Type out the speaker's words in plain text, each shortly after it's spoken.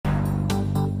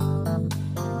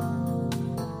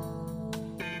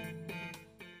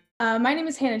My name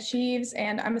is Hannah Cheeves,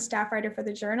 and I'm a staff writer for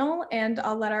the Journal, and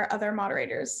I'll let our other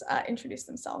moderators introduce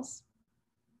themselves.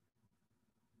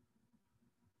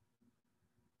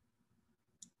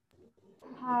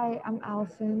 Hi, I'm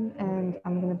Allison, and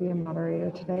I'm going to be a moderator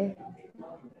today.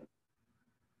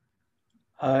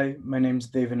 Hi, my name is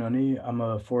David Nunny. I'm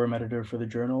a forum editor for the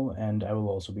Journal, and I will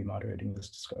also be moderating this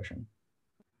discussion.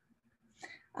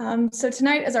 So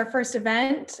tonight is our first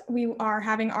event. We are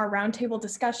having our roundtable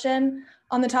discussion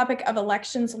on the topic of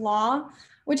elections law,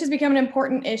 which has become an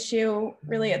important issue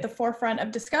really at the forefront of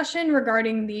discussion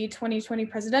regarding the 2020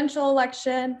 presidential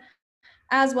election,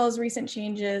 as well as recent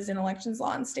changes in elections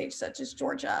law in states such as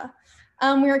Georgia.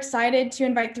 We're excited to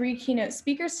invite three keynote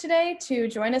speakers today to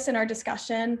join us in our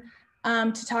discussion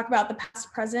to talk about the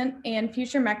past, present, and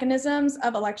future mechanisms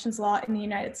of elections law in the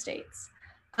United States.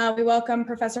 We welcome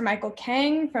Professor Michael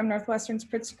Kang from Northwestern's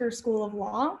Pritzker School of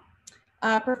Law,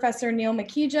 Professor Neil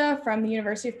Makija from the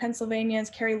University of Pennsylvania's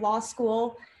Carey Law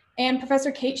School, and Professor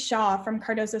Kate Shaw from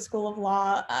Cardozo School of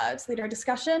Law to lead our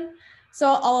discussion. So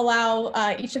I'll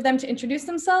allow each of them to introduce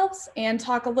themselves and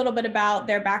talk a little bit about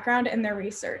their background and their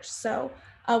research. So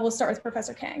we'll start with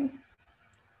Professor Kang.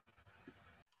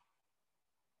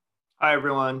 Hi,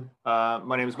 everyone.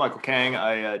 My name is Michael Kang.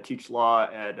 I teach law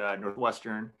at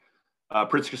Northwestern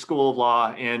Pritzker School of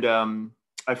Law, and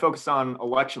I focus on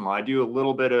election law. I do a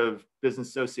little bit of business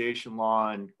association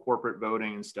law and corporate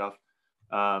voting and stuff,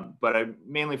 but I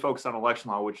mainly focus on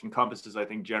election law, which encompasses, I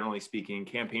think, generally speaking,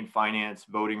 campaign finance,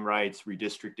 voting rights,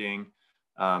 redistricting,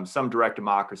 some direct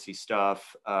democracy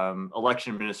stuff,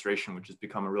 election administration, which has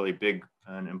become a really big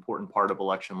and important part of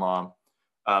election law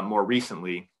more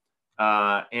recently.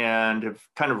 And have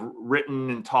kind of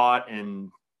written and taught and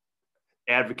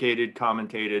advocated,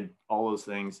 commentated, all those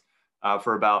things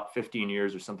for about 15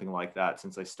 years or something like that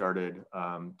since I started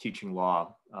teaching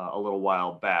law a little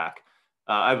while back.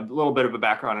 I have a little bit of a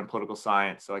background in political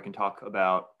science, so I can talk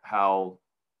about how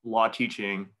law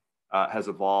teaching has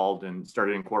evolved and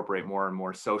started to incorporate more and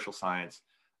more social science.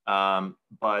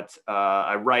 But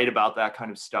I write about that kind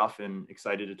of stuff and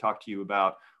excited to talk to you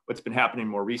about what's been happening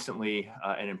more recently,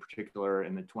 and in particular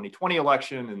in the 2020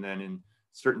 election, and then in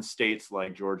certain states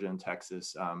like Georgia and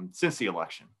Texas since the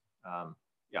election.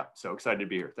 Yeah, so excited to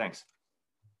be here. Thanks.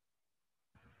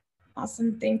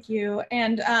 Awesome, thank you.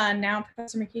 And now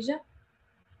Professor Makija.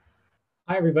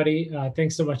 Hi, everybody.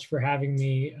 Thanks so much for having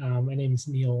me. My name is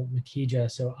Neil Makija.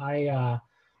 So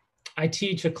I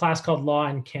teach a class called Law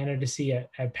and Candidacy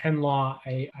at Penn Law.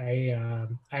 I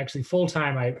actually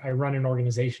full-time, I run an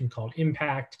organization called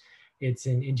Impact. It's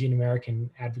an Indian American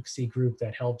advocacy group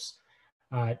that helps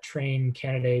train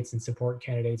candidates and support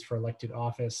candidates for elected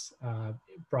office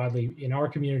broadly in our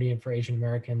community and for Asian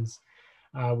Americans.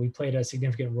 We played a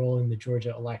significant role in the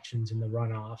Georgia elections and the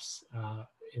runoffs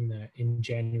in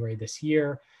January this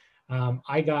year.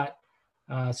 I got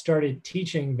started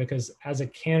teaching because as a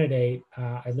candidate,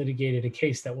 I litigated a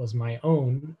case that was my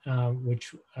own,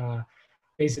 which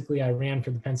basically I ran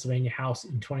for the Pennsylvania House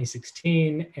in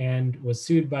 2016 and was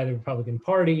sued by the Republican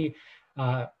Party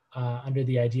under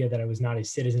the idea that I was not a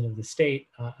citizen of the state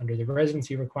under the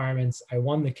residency requirements. I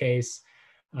won the case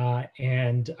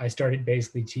and I started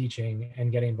basically teaching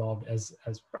and getting involved as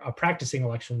a practicing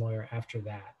election lawyer after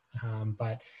that.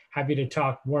 But happy to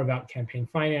talk more about campaign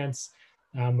finance.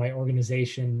 My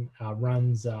organization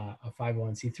runs a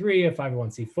 501c3, a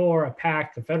 501c4, a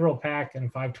PAC, a federal PAC, and a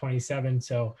 527.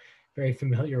 So very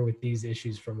familiar with these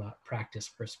issues from a practice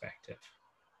perspective.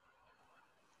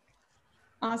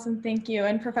 Awesome, thank you.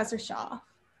 And Professor Shaw.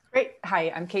 Great.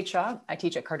 Hi, I'm Kate Shaw. I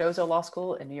teach at Cardozo Law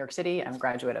School in New York City. I'm a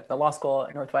graduate of the law school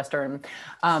at Northwestern.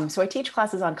 So I teach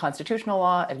classes on constitutional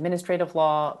law, administrative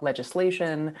law,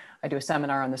 legislation. I do a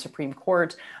seminar on the Supreme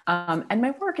Court. And my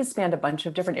work has spanned a bunch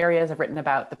of different areas. I've written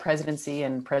about the presidency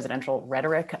and presidential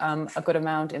rhetoric a good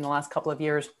amount in the last couple of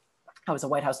years. I was a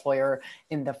White House lawyer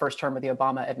in the first term of the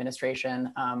Obama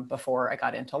administration before I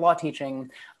got into law teaching,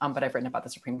 but I've written about the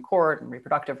Supreme Court and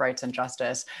reproductive rights and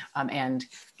justice. And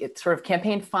it's sort of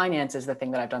campaign finance is the thing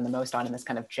that I've done the most on in this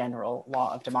kind of general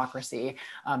law of democracy.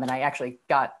 And I actually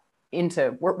got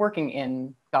into working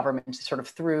in government sort of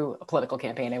through a political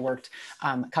campaign. I worked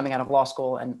coming out of law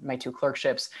school and my two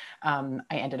clerkships. I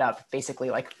ended up basically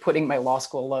like putting my law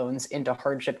school loans into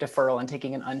hardship deferral and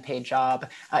taking an unpaid job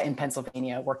in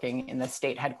Pennsylvania, working in the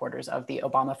state headquarters of the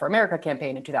Obama for America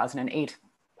campaign in 2008.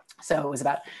 So it was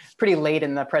about pretty late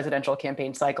in the presidential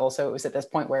campaign cycle. So it was at this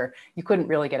point where you couldn't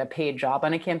really get a paid job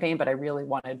on a campaign, but I really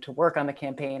wanted to work on the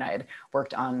campaign. I had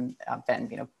worked on,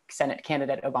 been, Senate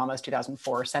candidate Obama's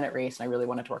 2004 Senate race, and I really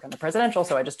wanted to work on the presidential,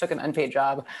 so I just took an unpaid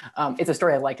job. It's a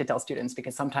story I like to tell students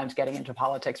because sometimes getting into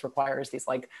politics requires these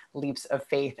like leaps of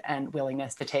faith and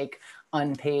willingness to take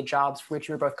unpaid jobs for which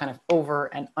you're both kind of over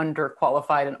and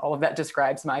underqualified, and all of that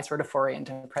describes my sort of foray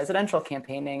into presidential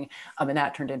campaigning, and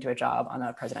that turned into a job on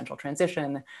a presidential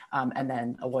transition, and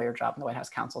then a lawyer job in the White House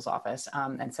counsel's office.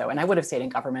 And I would have stayed in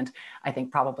government, I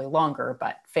think probably longer,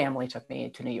 but family took me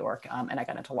to New York, and I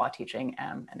got into law teaching,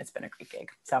 and it's been a great gig.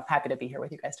 So happy to be here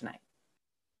with you guys tonight.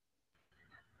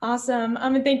 Awesome.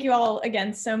 And thank you all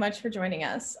again so much for joining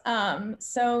us.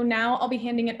 So now I'll be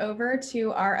handing it over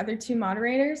to our other two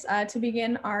moderators to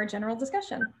begin our general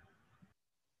discussion.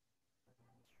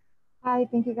 Hi,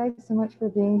 thank you guys so much for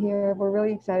being here. We're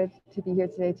really excited to be here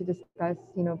today to discuss,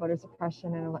 voter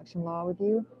suppression and election law with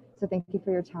you. So thank you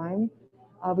for your time.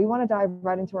 We want to dive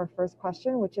right into our first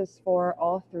question, which is for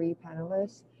all three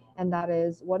panelists. And that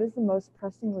is, what is the most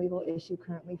pressing legal issue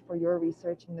currently for your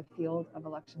research in the field of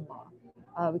election law?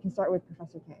 We can start with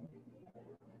Professor Kang.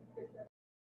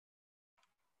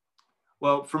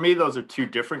 Well, for me, those are two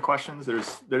different questions.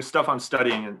 There's stuff I'm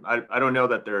studying, and I don't know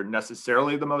that they're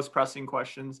necessarily the most pressing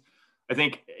questions. I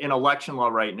think in election law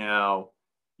right now,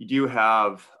 you do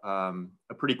have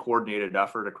a pretty coordinated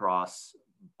effort across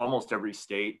almost every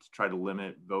state to try to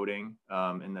limit voting,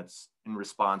 and that's in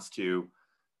response to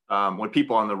what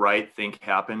people on the right think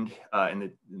happened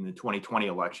in the 2020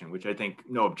 election, which I think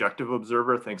no objective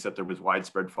observer thinks that there was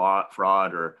widespread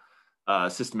fraud or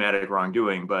systematic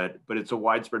wrongdoing, but it's a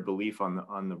widespread belief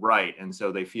on the right, and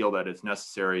so they feel that it's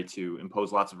necessary to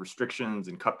impose lots of restrictions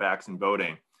and cutbacks in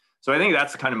voting. So I think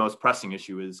that's the kind of most pressing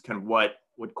issue, is kind of what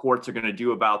courts are going to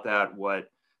do about that, what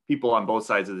people on both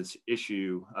sides of this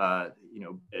issue,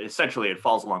 essentially it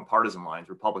falls along partisan lines,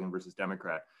 Republican versus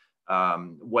Democrat. How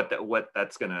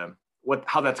that's going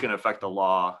to affect the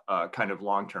law kind of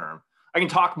long term. I can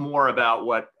talk more about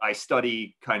what I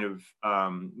study kind of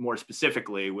more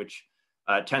specifically, which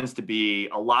tends to be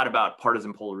a lot about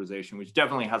partisan polarization, which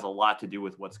definitely has a lot to do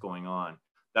with what's going on.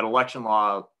 That election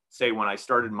law, say when I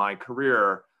started my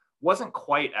career, wasn't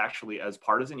quite actually as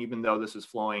partisan, even though this was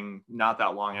flowing not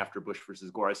that long after Bush versus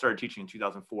Gore. I started teaching in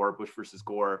 2004, Bush versus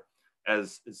Gore,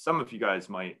 as some of you guys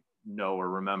might know or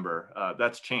remember.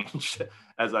 That's changed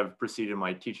as I've proceeded in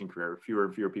my teaching career. Fewer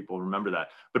and fewer people remember that.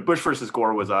 But Bush versus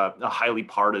Gore was a highly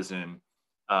partisan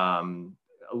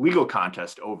legal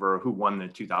contest over who won the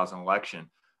 2000 election.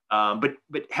 But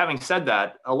having said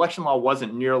that, election law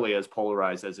wasn't nearly as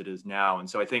polarized as it is now. And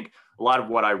so I think a lot of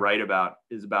what I write about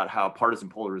is about how partisan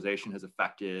polarization has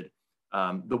affected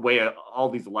the way all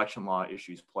these election law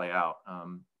issues play out.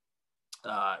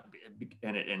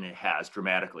 And it has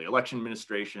dramatically. Election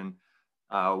administration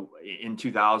in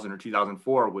 2000 or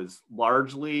 2004 was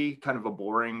largely kind of a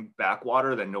boring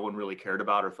backwater that no one really cared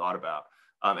about or thought about.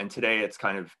 And today it's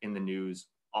kind of in the news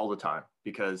all the time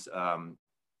because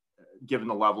given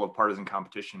the level of partisan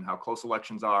competition, how close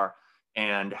elections are,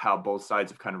 and how both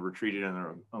sides have kind of retreated in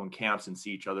their own camps and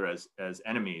see each other as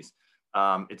enemies,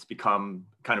 it's become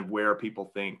kind of where people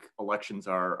think elections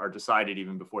are decided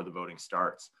even before the voting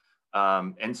starts.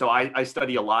 And so I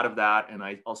study a lot of that, and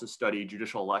I also study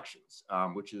judicial elections,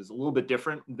 which is a little bit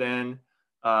different than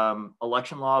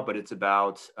election law, but it's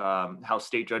about how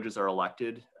state judges are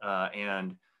elected.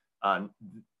 And I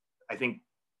think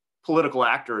political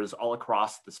actors all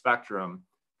across the spectrum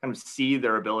kind of see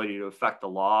their ability to affect the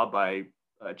law by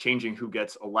changing who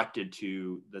gets elected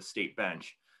to the state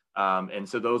bench. And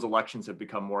so those elections have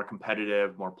become more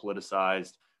competitive, more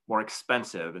politicized, more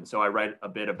expensive. And so I write a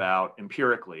bit about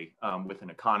empirically with an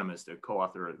economist, a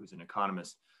co-author who's an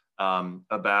economist,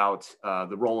 about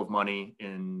the role of money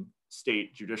in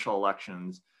state judicial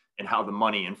elections and how the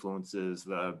money influences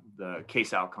the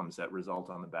case outcomes that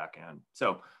result on the back end.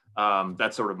 So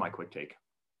that's sort of my quick take.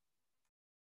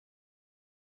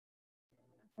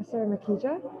 Professor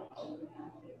Makija?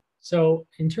 So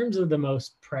in terms of the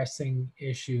most pressing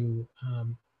issue,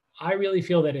 I really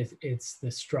feel that it's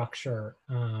the structure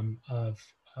of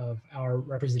our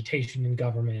representation in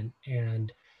government.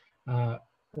 And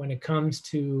when it comes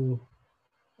to,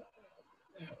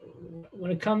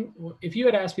 if you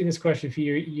had asked me this question a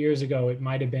few years ago, it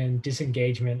might have been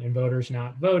disengagement and voters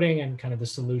not voting, and kind of the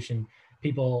solution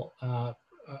the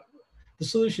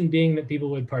solution being that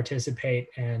people would participate,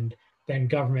 and then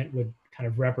government would kind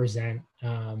of represent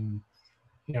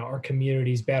our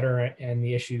communities better and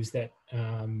the issues that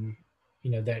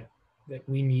that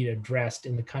we need addressed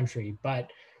in the country.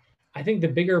 But I think the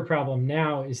bigger problem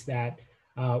now is that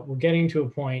we're getting to a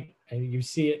point, and you've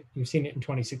seen it in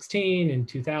 2016 and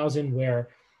 2000, where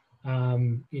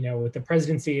With the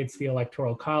presidency, it's the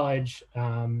Electoral College,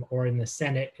 or in the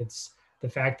Senate, it's the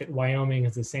fact that Wyoming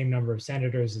has the same number of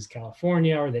senators as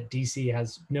California, or that DC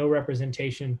has no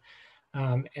representation.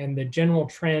 And the general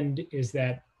trend is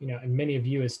that, and many of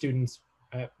you as students,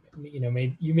 you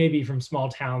may be from small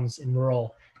towns in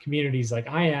rural communities like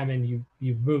I am, and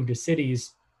you've moved to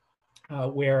cities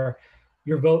where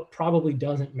your vote probably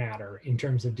doesn't matter in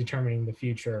terms of determining the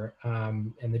future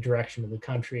and the direction of the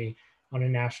country on a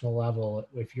national level,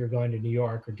 if you're going to New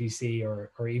York or DC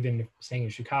or even staying in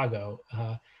Chicago.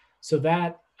 So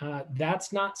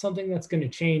that's not something that's going to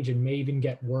change, and may even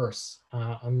get worse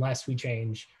unless we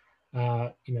change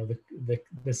the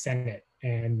Senate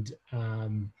and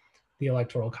the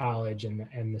Electoral College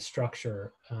and the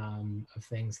structure of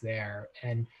things there.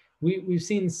 And we've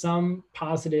seen some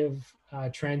positive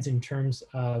trends in terms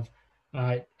of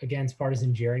against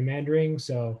partisan gerrymandering.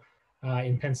 So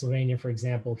in Pennsylvania, for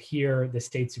example, here, the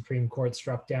state Supreme Court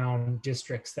struck down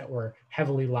districts that were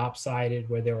heavily lopsided,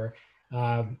 where there were,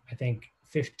 I think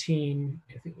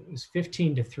it was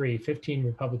 15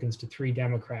 Republicans to 3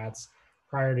 Democrats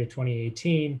prior to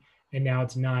 2018. And now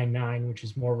it's 9-9, which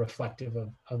is more reflective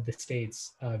of the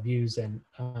state's views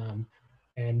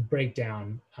and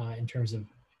breakdown in terms of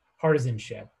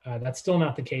partisanship. That's still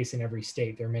not the case in every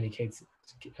state. There are many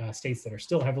states that are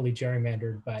still heavily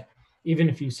gerrymandered, but even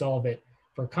if you solve it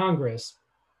for Congress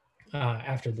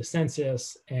after the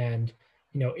census, and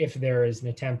if there is an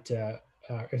attempt to,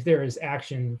 if there is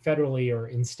action federally or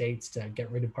in states to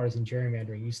get rid of partisan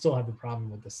gerrymandering, you still have the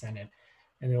problem with the Senate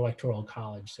and the Electoral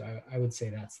College. So I would say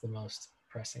that's the most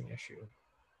pressing issue.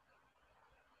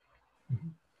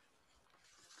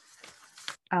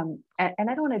 And I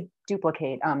don't want to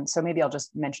duplicate, so maybe I'll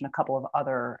just mention a couple of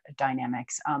other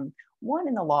dynamics. One,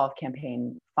 in the law of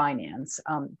campaign finance,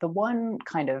 the one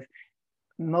kind of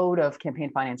mode of campaign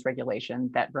finance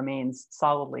regulation that remains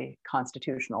solidly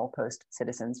constitutional post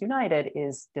Citizens United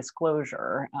is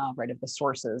disclosure, right, of the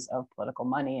sources of political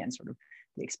money and sort of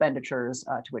the expenditures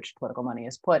to which political money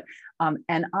is put.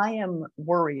 And I am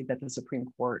worried that the Supreme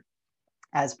Court,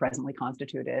 as presently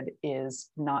constituted,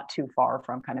 is not too far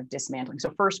from kind of dismantling.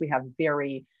 So first, we have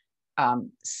very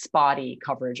spotty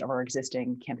coverage of our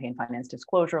existing campaign finance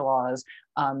disclosure laws.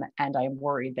 And I'm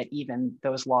worried that even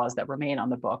those laws that remain on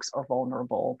the books are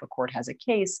vulnerable. The court has a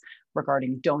case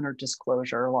regarding donor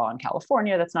disclosure law in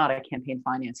California. That's not a campaign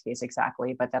finance case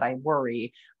exactly, but that I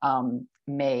worry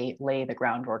may lay the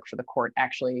groundwork for the court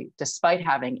actually, despite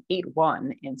having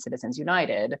 8-1 in Citizens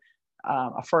United,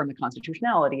 affirm the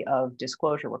constitutionality of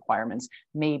disclosure requirements,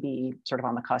 may be sort of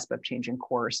on the cusp of changing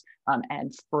course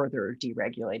and further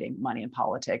deregulating money in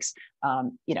politics.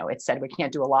 It said we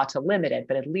can't do a lot to limit it,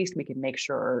 but at least we can make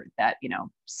sure that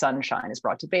sunshine is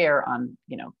brought to bear on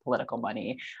political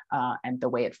money and the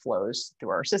way it flows through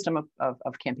our system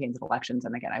of campaigns and elections.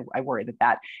 And again, I worry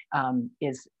that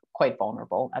is quite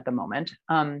vulnerable at the moment.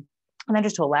 And then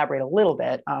just to elaborate a little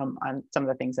bit on some of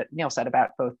the things that Neil said about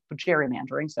both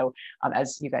gerrymandering. So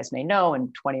as you guys may know, in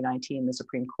 2019, the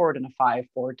Supreme Court in a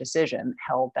 5-4 decision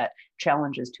held that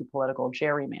challenges to political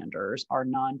gerrymanders are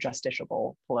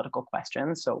non-justiciable political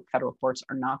questions. So federal courts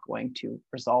are not going to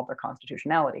resolve their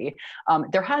constitutionality.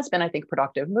 There has been, I think,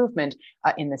 productive movement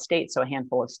in the states. So a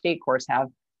handful of state courts have,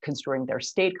 construing their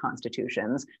state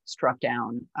constitutions, struck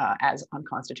down as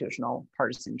unconstitutional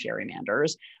partisan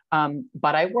gerrymanders.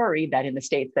 But I worry that in the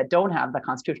states that don't have the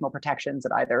constitutional protections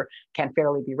that either can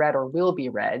fairly be read or will be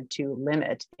read to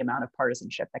limit the amount of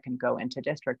partisanship that can go into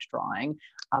district drawing,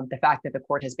 the fact that the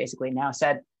court has basically now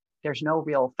said there's no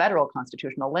real federal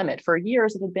constitutional limit. For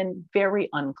years, it had been very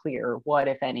unclear what,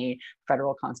 if any,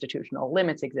 federal constitutional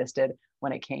limits existed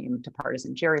when it came to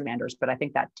partisan gerrymanders. But I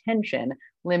think that tension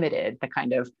limited the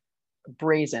kind of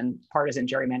brazen partisan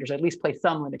gerrymanders, or at least place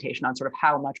some limitation on sort of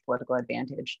how much political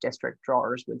advantage district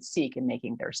drawers would seek in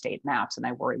making their state maps. And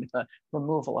I worry with the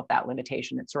removal of that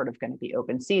limitation, it's sort of going to be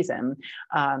open season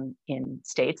in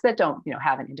states that don't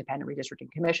have an independent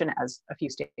redistricting commission, as a few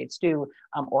states do,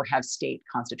 or have state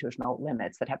constitutional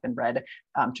limits that have been read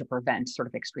to prevent sort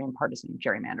of extreme partisan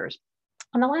gerrymanders.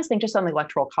 And the last thing, just on the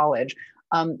Electoral College,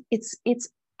 I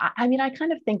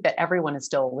kind of think that everyone is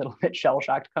still a little bit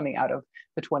shell-shocked coming out of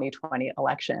the 2020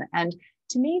 election. And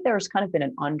to me, there's kind of been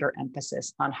an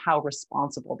underemphasis on how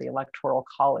responsible the Electoral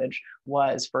College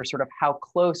was for sort of how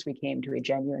close we came to a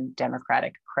genuine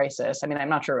democratic crisis. I mean, I'm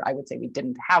not sure I would say we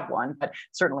didn't have one, but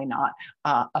certainly not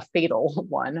a fatal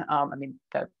one.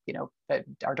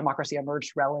 Our democracy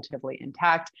emerged relatively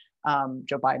intact.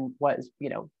 Joe Biden was,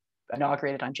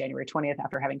 inaugurated on January 20th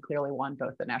after having clearly won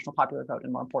both the national popular vote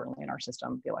and, more importantly, in our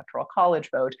system, the Electoral College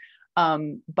vote.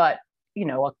 But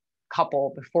a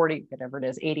couple, the 40, whatever it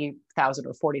is, 80,000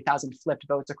 or 40,000 flipped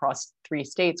votes across 3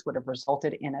 states would have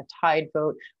resulted in a tied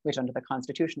vote, which under the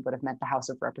Constitution would have meant the House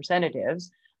of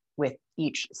Representatives, with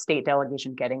each state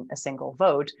delegation getting a single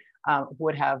vote,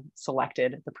 would have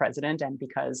selected the president. And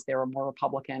because there were more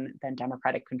Republican than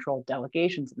Democratic controlled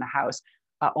delegations in the House,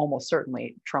 almost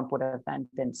certainly Trump would have then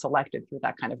been selected through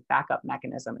that kind of backup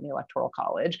mechanism in the Electoral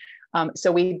College.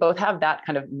 So we both have that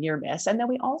kind of near miss. And then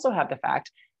we also have the fact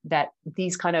that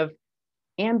these kind of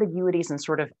ambiguities and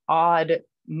sort of odd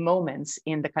moments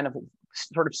in the kind of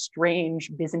sort of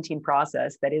strange Byzantine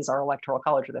process that is our Electoral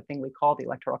College, or the thing we call the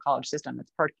Electoral College system,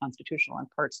 that's part constitutional and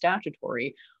part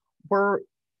statutory, were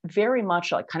very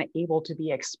much like kind of able to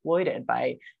be exploited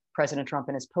by President Trump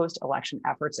and his post-election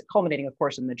efforts, culminating, of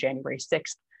course, in the January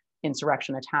 6th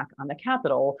insurrection attack on the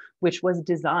Capitol, which was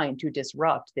designed to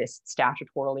disrupt this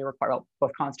statutorily required,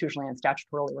 both constitutionally and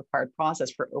statutorily required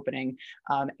process for opening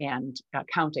and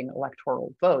counting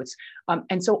electoral votes.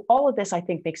 And so all of this, I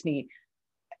think, makes me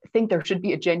think there should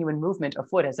be a genuine movement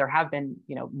afoot, as there have been,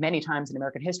 many times in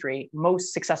American history,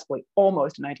 most successfully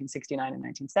almost in 1969 and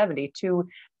 1970, to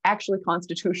actually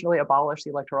constitutionally abolish the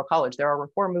Electoral College. There are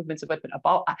reform movements afoot,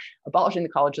 but abolishing the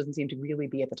college doesn't seem to really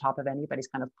be at the top of anybody's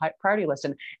kind of priority list.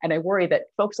 And I worry that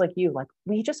folks like you,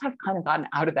 we just have kind of gotten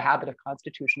out of the habit of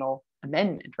constitutional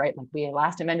amendment, right? Like we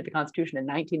last amended the Constitution in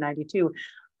 1992.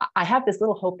 I have this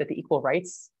little hope that the Equal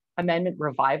Rights Amendment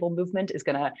revival movement is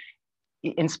going to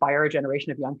inspire a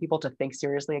generation of young people to think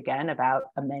seriously again about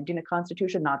amending the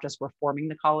Constitution, not just reforming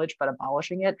the college, but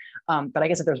abolishing it. But I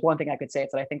guess if there's one thing I could say,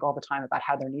 it's that I think all the time about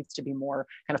how there needs to be more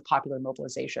kind of popular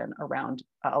mobilization around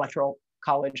Electoral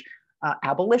College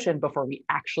abolition before we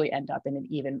actually end up in an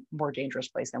even more dangerous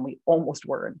place than we almost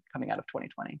were coming out of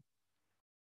 2020.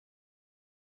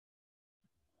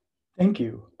 Thank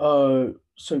you.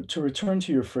 So to return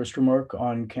to your first remark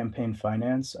on campaign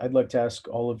finance, I'd like to ask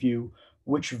all of you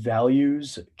which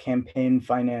values campaign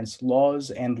finance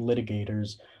laws and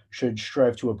litigators should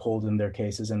strive to uphold in their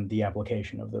cases and the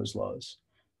application of those laws.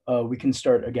 We can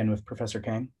start again with Professor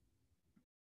Kang.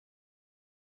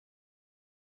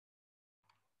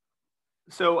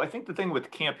 So I think the thing with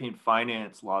campaign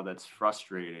finance law that's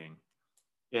frustrating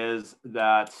is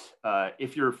that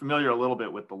if you're familiar a little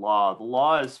bit with the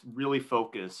law is really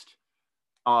focused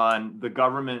on the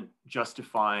government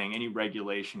justifying any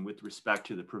regulation with respect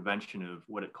to the prevention of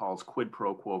what it calls quid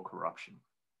pro quo corruption.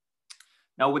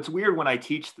 Now, what's weird when I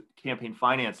teach the campaign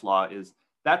finance law is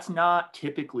that's not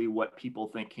typically what people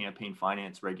think campaign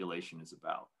finance regulation is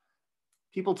about.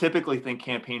 People typically think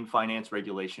campaign finance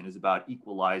regulation is about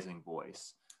equalizing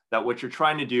voice, that what you're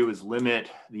trying to do is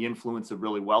limit the influence of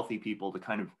really wealthy people to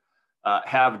kind of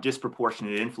have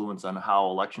disproportionate influence on how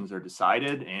elections are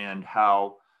decided and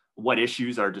what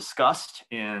issues are discussed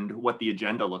and what the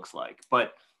agenda looks like.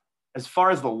 But as far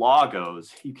as the law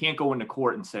goes, you can't go into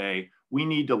court and say, we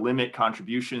need to limit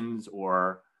contributions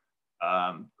or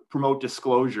promote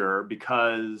disclosure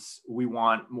because we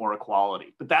want more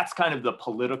equality. But that's kind of the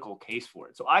political case for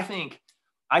it. So I think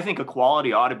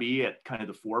equality ought to be at kind of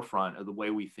the forefront of the way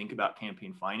we think about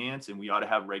campaign finance, and we ought to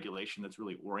have regulation that's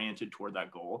really oriented toward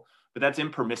that goal. But that's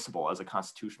impermissible as a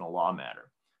constitutional law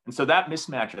matter. And so that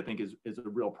mismatch, I think, is a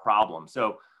real problem.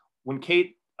 So when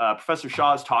Professor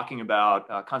Shaw is talking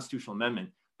about constitutional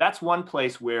amendment, that's one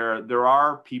place where there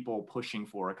are people pushing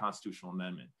for a constitutional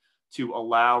amendment to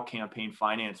allow campaign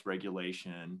finance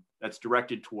regulation that's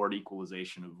directed toward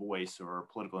equalization of voice or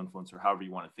political influence or however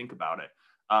you want to think about it.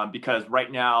 Because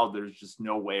right now, there's just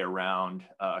no way around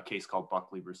a case called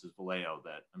Buckley versus Vallejo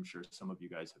that I'm sure some of you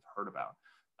guys have heard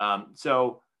about.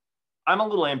 So I'm a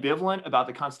little ambivalent about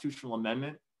the constitutional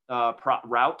amendment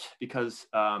route because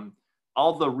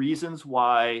all the reasons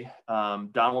why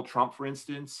Donald Trump, for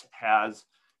instance, has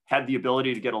had the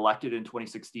ability to get elected in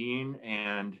 2016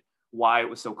 and why it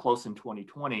was so close in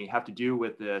 2020 have to do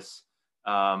with this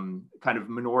kind of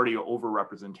minority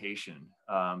overrepresentation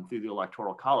through the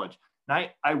Electoral College. And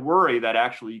I worry that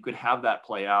actually you could have that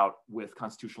play out with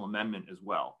constitutional amendment as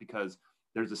well, because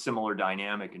there's a similar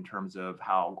dynamic in terms of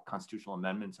how constitutional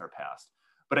amendments are passed.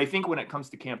 But I think when it comes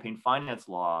to campaign finance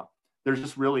law, there's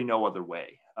just really no other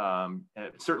way,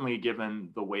 certainly given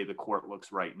the way the court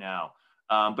looks right now.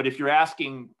 But if you're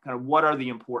asking kind of what are the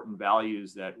important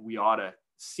values that we ought to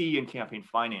see in campaign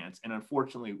finance, and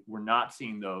unfortunately, we're not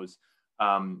seeing those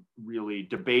really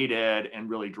debated and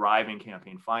really driving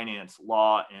campaign finance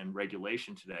law and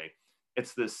regulation today,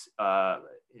 it's this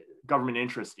government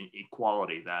interest in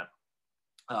equality that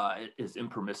is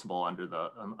impermissible under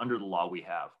the law we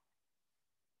have.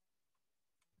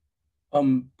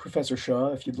 Professor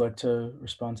Shaw, if you'd like to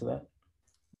respond to that.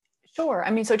 Sure.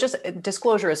 I mean, so just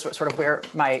disclosure is sort of where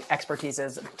my expertise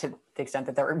is, to the extent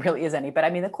that there really is any. But I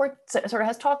mean, the court sort of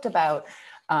has talked about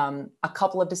a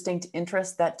couple of distinct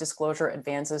interests that disclosure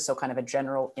advances. So kind of a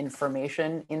general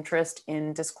information interest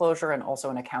in disclosure and also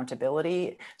an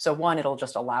accountability. So one, it'll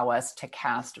just allow us to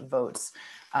cast votes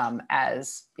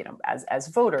as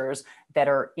voters that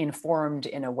are informed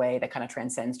in a way that kind of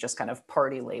transcends just kind of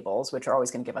party labels, which are always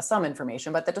going to give us some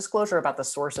information, but the disclosure about the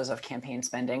sources of campaign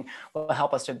spending will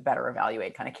help us to better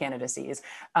evaluate kind of candidacies.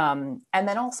 And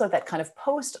then also that kind of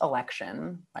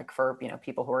post-election, like for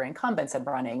people who are incumbents and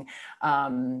running,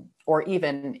 or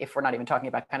even if we're not even talking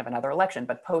about kind of another election,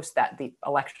 but post that, the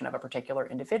election of a particular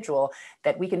individual,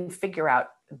 that we can figure out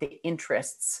the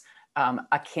interests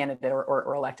a candidate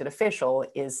or elected official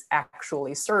is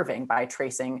actually serving by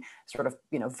tracing sort of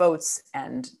votes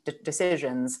and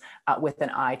decisions with an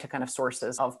eye to kind of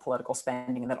sources of political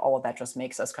spending, and that all of that just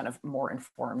makes us kind of more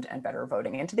informed and better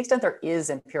voting. And to the extent there is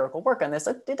empirical work on this,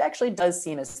 it actually does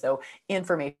seem as though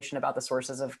information about the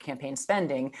sources of campaign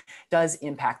spending does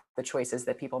impact the choices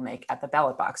that people make at the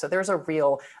ballot box. So there's a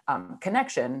real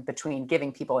connection between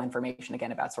giving people information,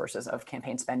 again, about sources of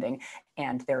campaign spending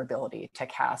and their ability to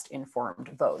cast informed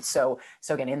votes. So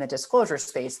again, in the disclosure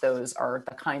space, those are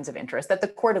the kinds of interests that the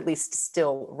court at least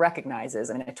still recognizes.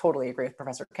 I mean, I totally agree with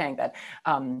Professor Kang that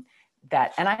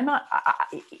and I'm not,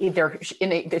 there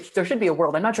should be a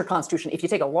world, I'm not sure Constitution, if you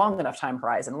take a long enough time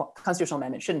horizon, constitutional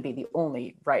amendment shouldn't be the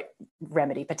only right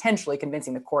remedy, potentially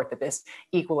convincing the court that this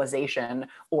equalization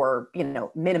or,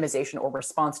 minimization or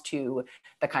response to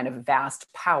the kind of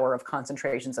vast power of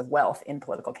concentrations of wealth in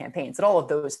political campaigns, that all of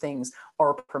those things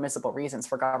are permissible reasons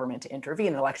for government to intervene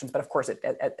in elections. But of course,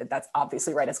 that's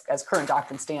obviously right. As current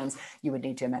doctrine stands, you would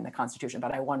need to amend the Constitution.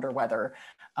 But I wonder whether,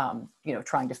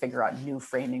 trying to figure out new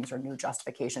framings or new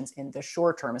justifications in the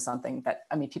short term is something that,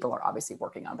 I mean, people are obviously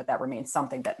working on, but that remains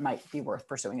something that might be worth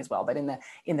pursuing as well. But in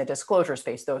the disclosure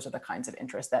space, those are the kinds of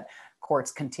interests that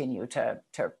courts continue to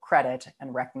credit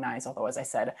and recognize. Although, as I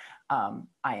said, I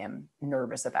am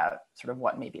nervous about sort of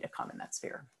what may be to come in that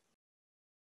sphere.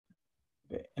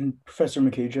 And Professor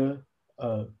Makija?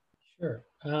 Sure.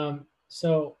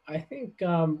 So I think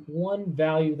one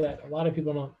value that a lot of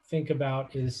people don't think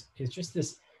about is just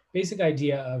this basic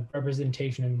idea of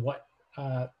representation and what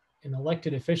an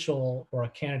elected official or a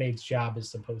candidate's job is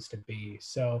supposed to be.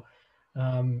 So,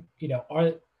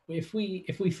 if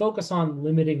we focus on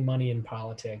limiting money in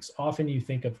politics, often you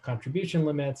think of contribution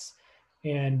limits,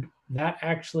 and that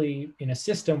actually, in a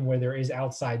system where there is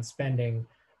outside spending,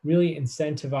 really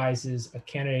incentivizes a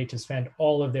candidate to spend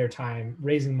all of their time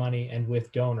raising money and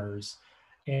with donors.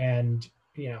 And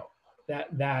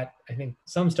that I think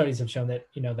some studies have shown that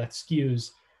that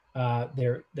skews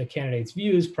the candidate's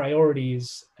views,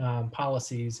 priorities,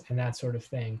 policies, and that sort of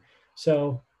thing.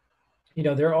 So,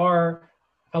 there are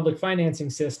public financing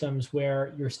systems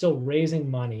where you're still raising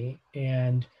money,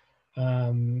 and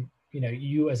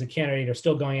you as a candidate are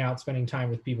still going out spending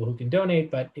time with people who can donate,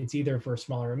 but it's either for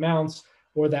smaller amounts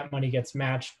or that money gets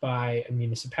matched by a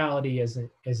municipality. As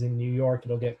in New York,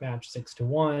 it'll get matched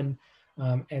 6-1.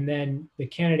 And then the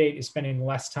candidate is spending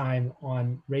less time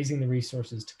on raising the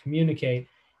resources to communicate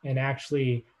and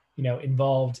actually,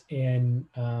 involved in,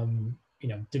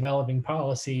 developing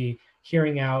policy,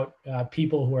 hearing out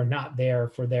people who are not there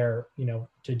for their,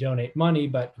 to donate money,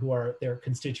 but who are their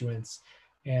constituents.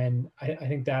 And I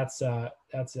think that's a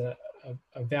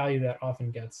value that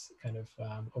often gets kind of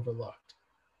overlooked.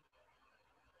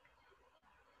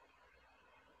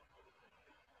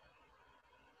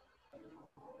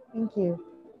 Thank you.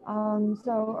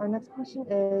 So our next question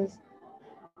is,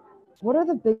 what are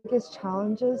the biggest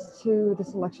challenges to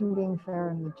this election being fair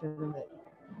and legitimate?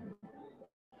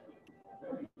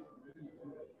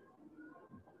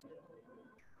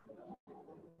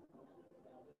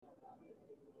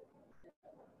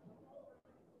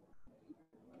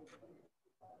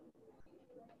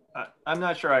 I'm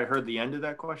not sure I heard the end of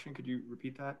that question. Could you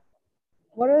repeat that?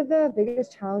 What are the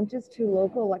biggest challenges to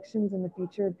local elections in the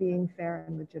future being fair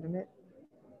and legitimate?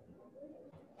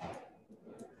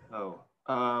 Oh,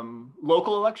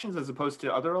 local elections as opposed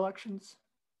to other elections?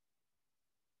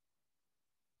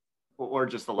 Or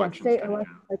just elections? Yeah,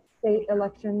 state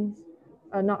elections,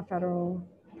 not federal,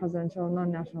 presidential,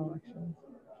 non-national elections.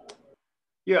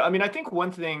 Yeah, I mean, I think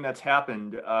one thing that's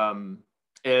happened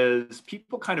is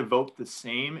people kind of vote the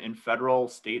same in federal,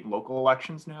 state, and local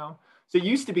elections now. So it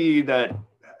used to be that,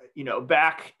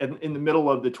 back in the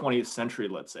middle of the 20th century,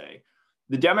 let's say,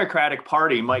 the Democratic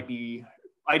Party might be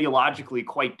ideologically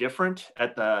quite different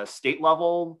at the state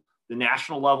level, the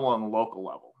national level, and the local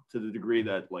level, to the degree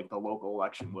that like the local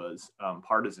election was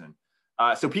partisan.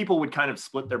 So people would kind of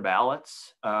split their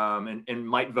ballots and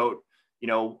might vote,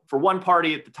 for one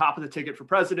party at the top of the ticket for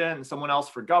president and someone else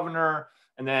for governor,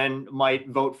 and then might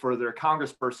vote for their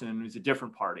congressperson who's a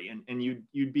different party. And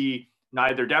you'd be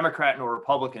neither Democrat nor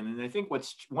Republican. And I think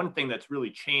one thing that's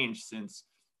really changed since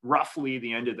roughly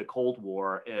the end of the Cold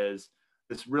War is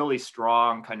this really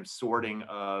strong kind of sorting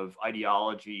of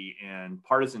ideology and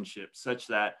partisanship, such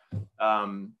that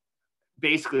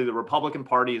basically the Republican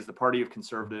Party is the party of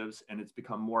conservatives, and it's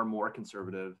become more and more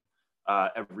conservative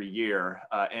every year.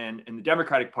 And the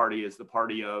Democratic Party is the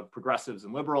party of progressives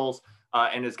and liberals,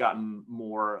 and has gotten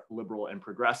more liberal and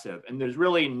progressive. And there's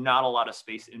really not a lot of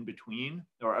space in between,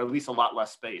 or at least a lot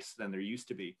less space than there used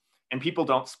to be. And people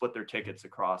don't split their tickets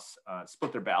across,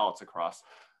 split their ballots across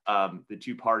the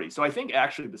two parties. So I think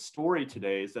actually the story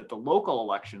today is that the local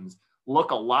elections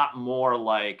look a lot more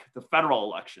like the federal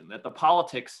election, that the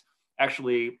politics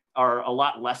actually are a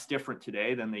lot less different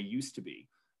today than they used to be.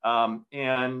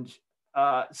 And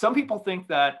some people think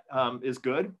that is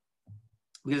good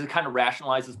because it kind of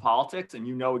rationalizes politics and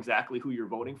you know exactly who you're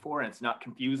voting for, and it's not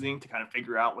confusing to kind of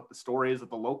figure out what the story is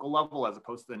at the local level as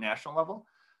opposed to the national level.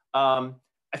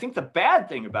 I think the bad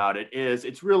thing about it is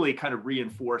it's really kind of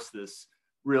reinforced this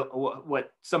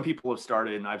what some people have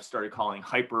started, and I've started calling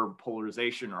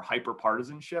hyper-polarization or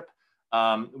hyper-partisanship,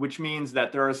 which means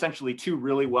that there are essentially two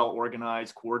really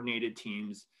well-organized, coordinated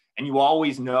teams, and you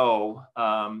always know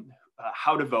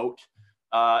how to vote.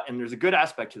 And there's a good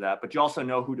aspect to that, but you also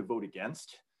know who to vote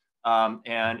against.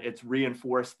 And it's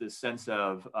reinforced this sense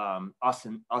of us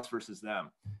versus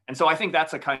them. And so I think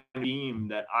that's a kind of theme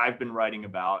that I've been writing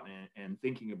about and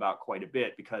thinking about quite a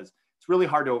bit, because it's really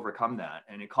hard to overcome that.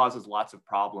 And it causes lots of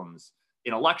problems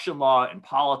in election law, in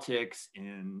politics,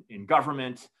 in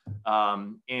government.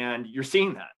 And you're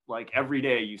seeing that, like every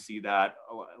day you see that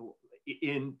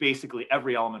in basically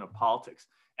every element of politics.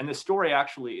 And the story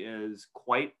actually is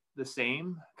quite the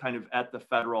same kind of at the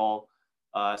federal,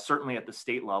 certainly at the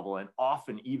state level, and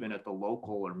often even at the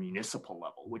local or municipal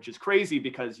level, which is crazy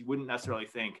because you wouldn't necessarily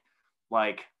think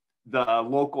like the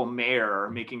local mayor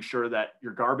making sure that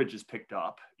your garbage is picked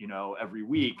up, every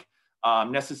week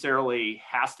necessarily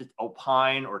has to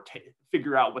opine or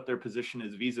figure out what their position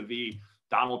is vis-a-vis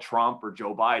Donald Trump or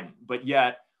Joe Biden. But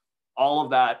yet all of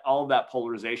that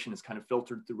polarization is kind of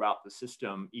filtered throughout the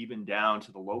system, even down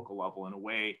to the local level, in a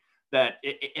way that,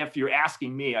 if you're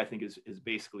asking me, I think is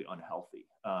basically unhealthy,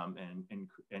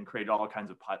 and create all kinds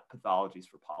of pathologies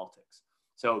for politics.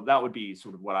 So that would be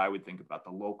sort of what I would think about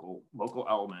the local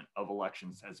element of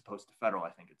elections as opposed to federal. I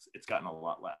think it's gotten a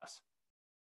lot less.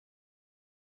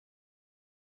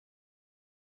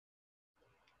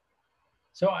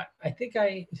 So I think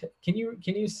can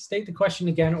you state the question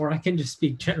again, or I can just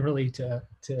speak generally to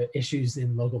issues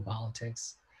in local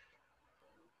politics.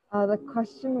 The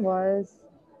question was,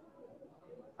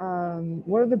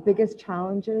 what are the biggest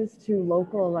challenges to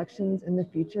local elections in the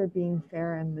future being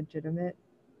fair and legitimate?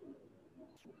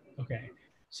 Okay,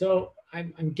 so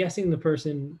I'm guessing the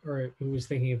person or who was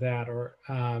thinking of that, or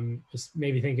was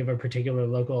maybe thinking of a particular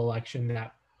local election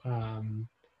that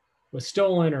was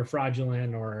stolen or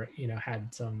fraudulent, or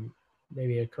had some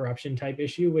maybe a corruption type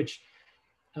issue, which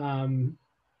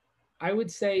I would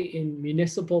say in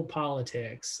municipal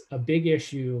politics, a big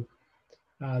issue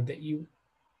that you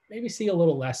maybe see a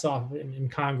little less often in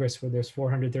Congress, where there's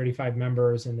 435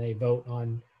 members and they vote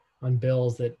on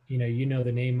bills that you know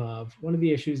the name of. One of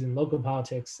the issues in local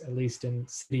politics, at least in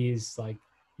cities like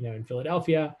in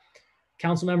Philadelphia,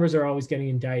 council members are always getting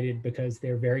indicted because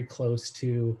they're very close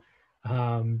to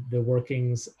the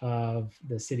workings of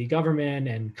the city government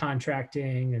and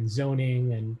contracting and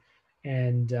zoning,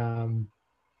 and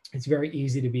it's very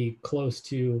easy to be close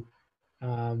to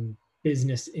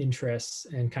business interests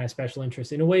and kind of special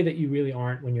interests in a way that you really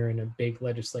aren't when you're in a big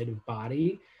legislative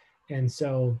body. And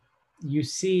so you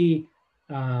see,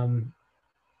 you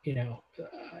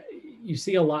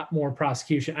see a lot more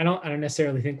prosecution. I don't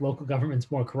necessarily think local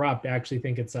government's more corrupt. I actually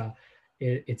think it's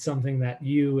something that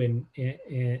you and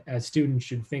as students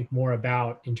should think more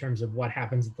about in terms of what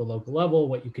happens at the local level,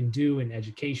 what you can do in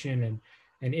education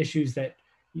and issues that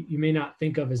you may not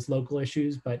think of as local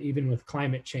issues, but even with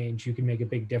climate change, you can make a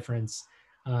big difference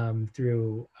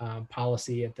through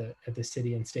policy at the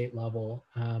city and state level.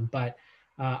 But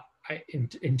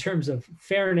in terms of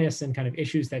fairness and kind of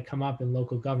issues that come up in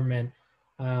local government,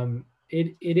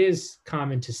 it is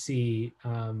common to see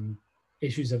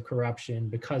issues of corruption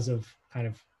because of kind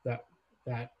of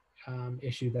that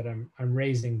issue that I'm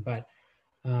raising. But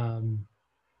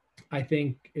I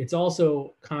think it's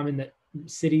also common that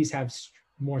cities have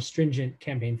more stringent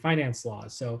campaign finance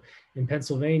laws. So in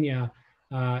Pennsylvania,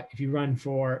 if you run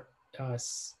for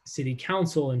city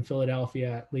council in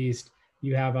Philadelphia, at least,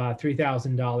 you have a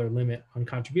 $3,000 limit on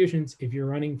contributions. If you're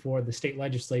running for the state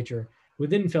legislature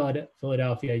within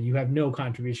Philadelphia, you have no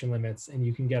contribution limits and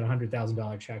you can get a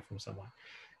 $100,000 check from someone.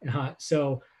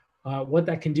 So what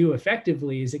that can do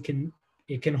effectively is it can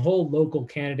hold local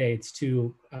candidates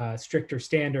to a stricter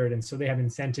standard, and so they have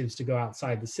incentives to go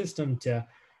outside the system to,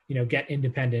 get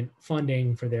independent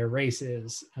funding for their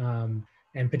races,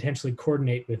 and potentially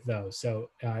coordinate with those. So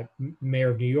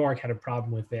Mayor of New York had a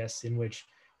problem with this, in which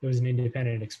there was an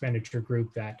independent expenditure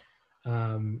group that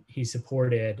he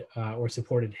supported, or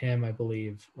supported him, I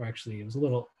believe, or actually it was a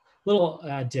little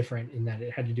different in that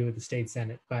it had to do with the state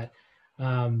Senate, but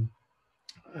the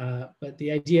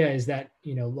idea is that,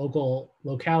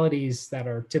 localities that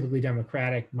are typically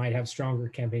Democratic might have stronger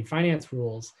campaign finance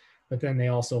rules, but then they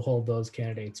also hold those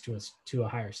candidates to a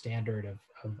higher standard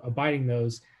of abiding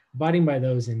by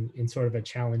those in sort of a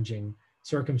challenging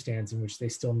circumstance in which they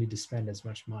still need to spend as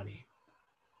much money.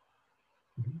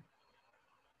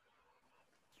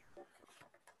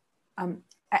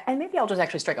 And maybe I'll just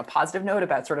actually strike a positive note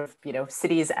about sort of,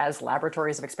 cities as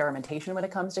laboratories of experimentation when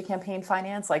it comes to campaign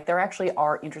finance. Like, there actually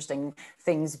are interesting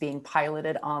things being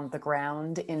piloted on the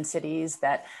ground in cities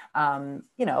that,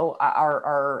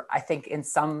 are, I think, in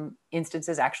some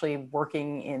instances actually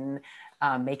working in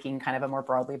making kind of a more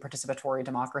broadly participatory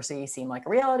democracy seem like a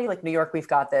reality. Like New York, we've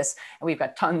got this, and we've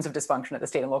got tons of dysfunction at the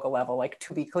state and local level, like,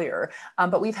 to be clear.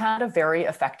 But we've had a very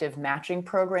effective matching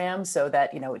program so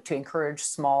that, to encourage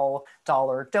small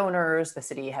dollar donors. The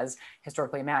city has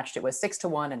historically matched. It was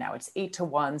 6-to-1 and now it's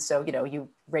 8-to-1. So, you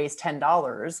raise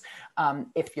 $10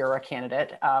 if you're a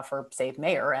candidate for, say,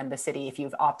 mayor, and the city, if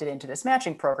you've opted into this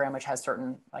matching program, which has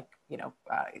certain,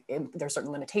 there's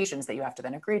certain limitations that you have to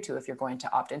then agree to if you're going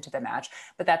to opt into the match,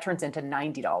 but that turns into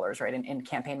 $90, right, in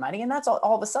campaign money. And that's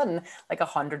all of a sudden, like, a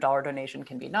 $100 donation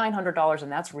can be $900,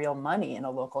 and that's real money in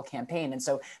a local campaign. And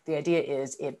so the idea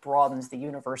is it broadens the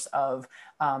universe of,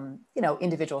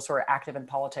 individuals who are active in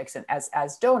politics and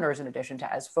as donors, in addition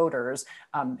to as voters.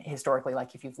 Historically,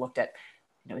 like, if you've looked at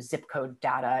zip code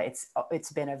data,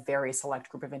 it's been a very select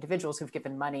group of individuals who've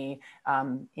given money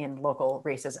in local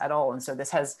races at all. And so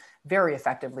this has very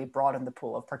effectively broadened the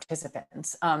pool of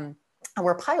participants.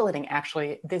 We're piloting,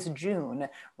 actually, this June,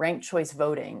 ranked choice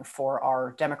voting for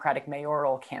our Democratic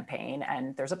mayoral campaign.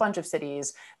 And there's a bunch of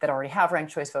cities that already have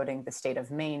ranked choice voting. The state of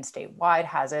Maine statewide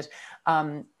has it.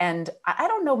 And I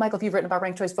don't know, Michael, if you've written about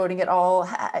ranked choice voting at all,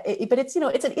 but it's,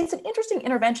 it's an interesting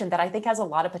intervention that I think has a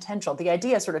lot of potential. The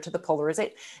idea sort of to the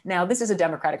polarization. Now, this is a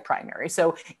Democratic primary.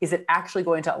 So is it actually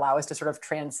going to allow us to sort of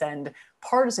transcend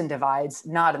partisan divides?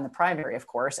 Not in the primary, of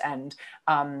course. And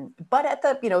but at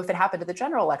the, if it happened at the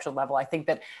general election level, I think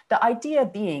that the idea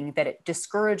being that it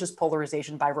discourages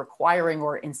polarization by requiring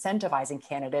or incentivizing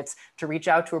candidates to reach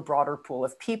out to a broader pool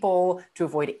of people, to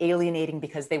avoid alienating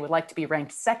because they would like to be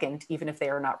ranked second, even if they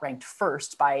are not ranked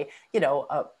first, by,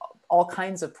 all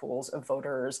kinds of pools of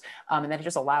voters. And then it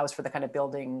just allows for the kind of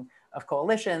building of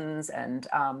coalitions and,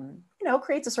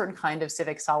 creates a certain kind of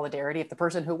civic solidarity. If the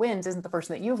person who wins isn't the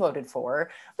person that you voted for,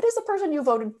 but is the person you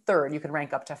voted third, you can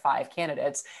rank up to 5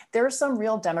 candidates. There's some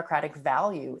real democratic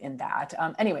value in that.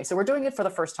 Anyway, so we're doing it for the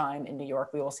first time in New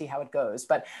York. We will see how it goes.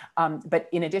 But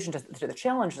in addition to the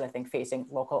challenges, I think, facing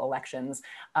local elections,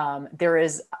 there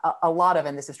is a lot of,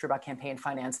 and this is true about campaign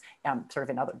finance, sort of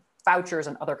in other vouchers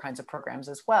and other kinds of programs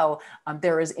as well,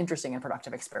 there is interesting and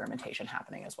productive experimentation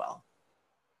happening as well.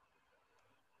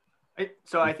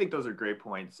 So I think those are great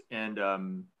points. And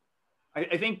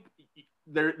I think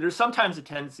there's sometimes a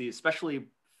tendency, especially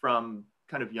from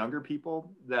kind of younger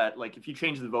people, that, like, if you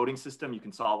change the voting system, you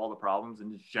can solve all the problems.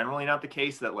 And it's generally not the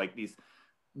case that, like, these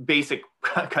basic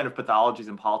kind of pathologies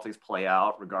in politics play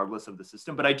out regardless of the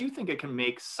system. But I do think it can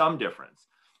make some difference.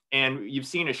 And you've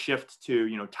seen a shift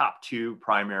to, top 2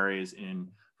 primaries in,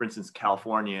 for instance,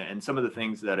 California. And some of the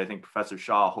things that I think Professor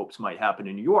Shaw hopes might happen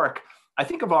in New York, I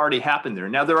think have already happened there.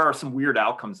 Now, there are some weird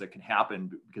outcomes that can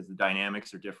happen because the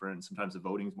dynamics are different and sometimes the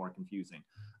voting is more confusing.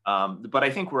 But I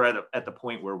think we're at the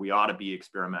point where we ought to be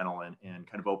experimental and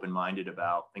kind of open-minded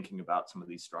about thinking about some of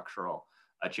these structural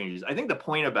changes. I think the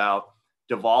point about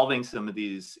devolving some of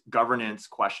these governance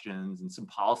questions and some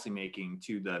policymaking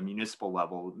to the municipal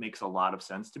level makes a lot of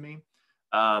sense to me.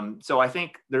 So I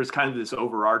think there's kind of this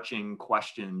overarching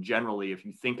question generally, if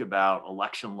you think about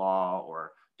election law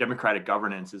or democratic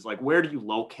governance, is like, where do you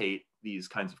locate these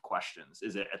kinds of questions?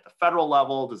 Is it at the federal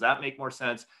level? Does that make more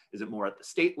sense? Is it more at the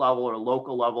state level or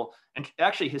local level? And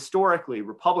actually, historically,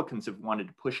 Republicans have wanted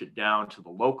to push it down to the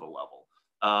local level.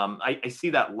 I see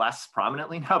that less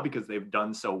prominently now because they've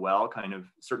done so well, kind of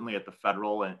certainly at the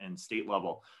federal and state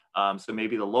level. So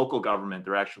maybe the local government,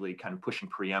 they're actually kind of pushing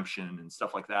preemption and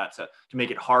stuff like that to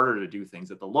make it harder to do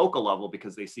things at the local level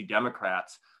because they see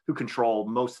Democrats who control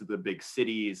most of the big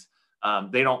cities.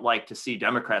 They don't like to see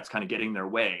Democrats kind of getting their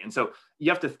way. And so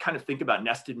you have to kind of think about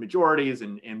nested majorities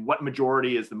and what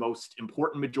majority is the most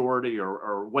important majority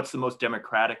or what's the most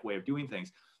democratic way of doing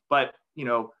things. But, you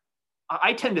know,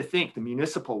 I tend to think the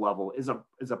municipal level is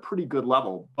a pretty good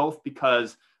level, both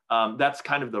because that's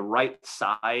kind of the right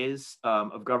size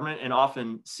of government. And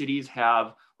often cities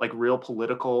have like real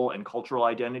political and cultural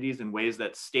identities in ways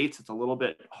that states, it's a little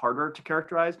bit harder to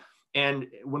characterize. And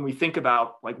when we think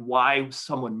about like why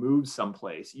someone moves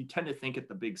someplace, you tend to think at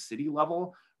the big city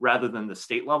level rather than the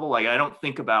state level. Like I don't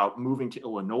think about moving to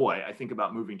Illinois, I think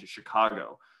about moving to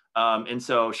Chicago. And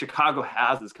so Chicago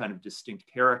has this kind of distinct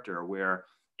character where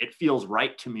it feels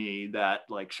right to me that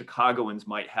like Chicagoans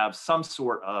might have some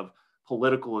sort of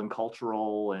political and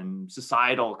cultural and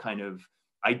societal kind of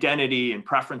identity and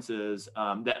preferences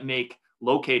that make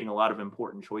locating a lot of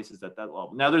important choices at that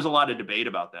level. Now, there's a lot of debate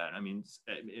about that. I mean,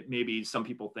 maybe some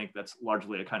people think that's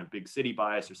largely a kind of big city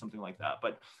bias or something like that.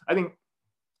 But I think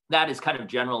that is kind of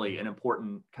generally an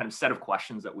important kind of set of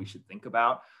questions that we should think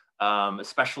about,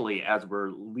 especially as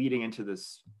we're leading into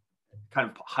this kind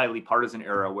of highly partisan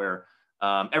era where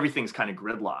everything's kind of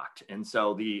gridlocked. And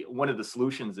so one of the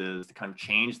solutions is to kind of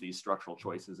change these structural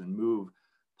choices and move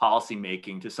policy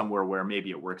making to somewhere where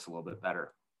maybe it works a little bit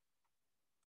better.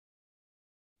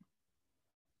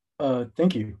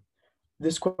 Thank you.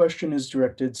 This question is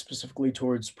directed specifically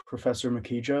towards Professor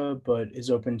Makija, but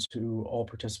is open to all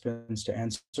participants to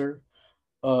answer.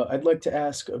 I'd like to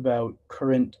ask about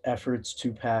current efforts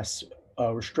to pass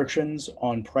restrictions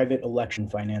on private election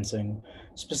financing,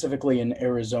 specifically in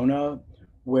Arizona,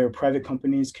 where private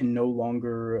companies can no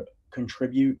longer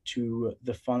contribute to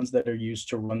the funds that are used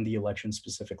to run the election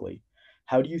specifically.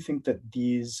 How do you think that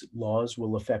these laws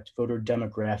will affect voter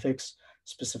demographics,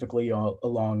 specifically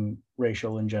along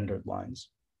racial and gendered lines?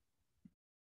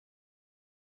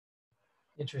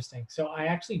 Interesting. So I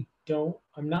actually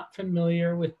I'm not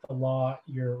familiar with the law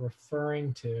you're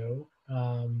referring to.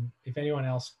 If anyone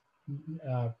else,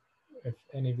 if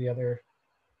any of the other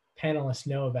panelists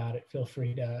know about it, feel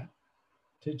free to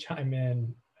chime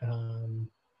in.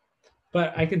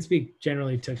 But I can speak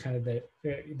generally to kind of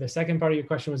the second part of your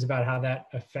question was about how that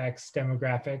affects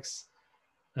demographics.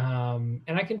 And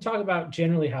I can talk about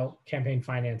generally how campaign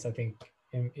finance, I think,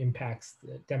 impacts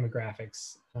the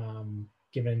demographics,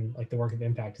 given like the work of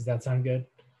impact. Does that sound good?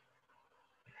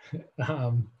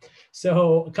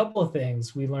 So a couple of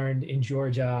things we learned in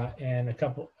Georgia and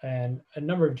a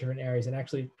number of different areas. And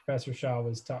actually Professor Shaw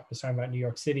was talking about New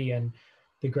York City and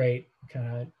the great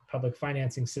kind of public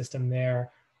financing system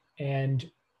there. And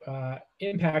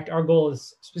impact, our goal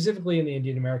is specifically in the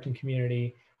Indian American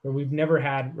community, where we've never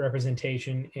had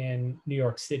representation in New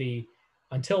York City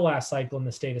until last cycle in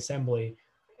the state assembly.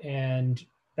 And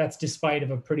that's despite of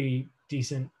a pretty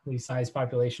decently sized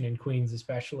population in Queens,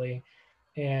 especially.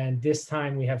 And this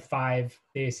time we have 5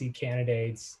 AAC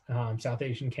candidates, South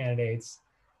Asian candidates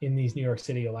in these New York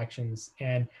City elections.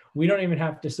 And we don't even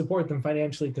have to support them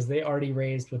financially because they already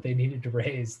raised what they needed to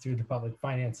raise through the public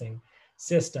financing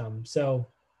system. So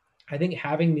I think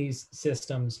having these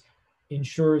systems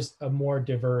ensures a more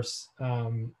diverse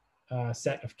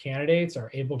set of candidates are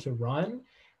able to run.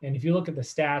 And if you look at the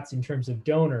stats in terms of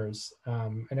donors, I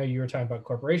know you were talking about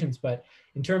corporations, but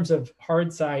in terms of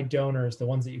hard side donors, the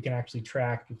ones that you can actually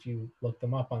track if you look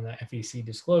them up on the FEC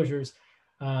disclosures,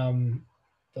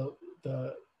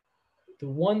 the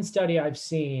one study I've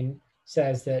seen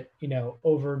says that, you know,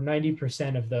 over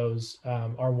 90% of those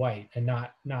are white and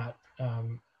not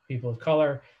people of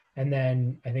color. And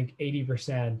then I think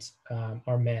 80%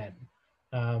 are men.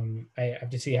 I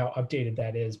have to see how updated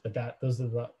that is, but those are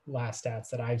the last stats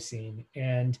that I've seen.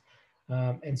 And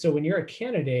so when you're a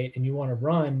candidate and you want to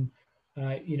run,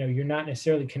 you know, you're not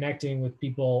necessarily connecting with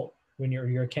people when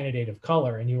you're a candidate of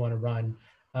color and you want to run.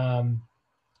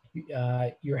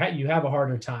 You have a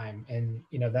harder time, and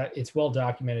you know that it's well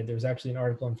documented. There's actually an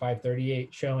article in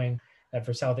 538 showing that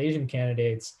for South Asian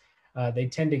candidates, they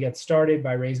tend to get started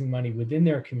by raising money within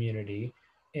their community,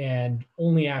 and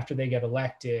only after they get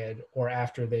elected or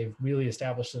after they've really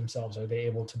established themselves are they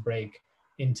able to break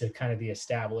into kind of the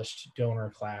established donor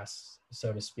class,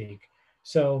 so to speak.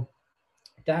 So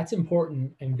that's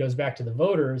important and goes back to the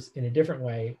voters in a different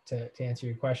way to answer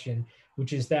your question,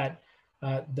 which is that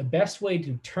the best way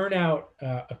to turn out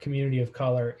a community of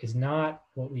color is not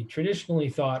what we traditionally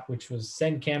thought, which was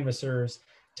send canvassers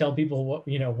tell people what,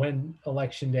 when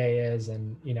election day is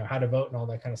and, how to vote and all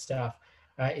that kind of stuff.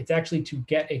 It's actually to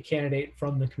get a candidate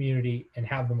from the community and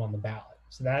have them on the ballot.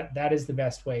 So that is the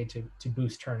best way to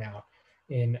boost turnout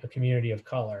in a community of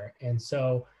color. And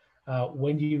so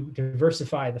when you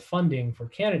diversify the funding for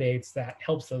candidates, that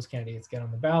helps those candidates get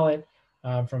on the ballot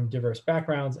from diverse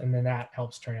backgrounds, and then that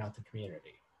helps turn out the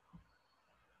community.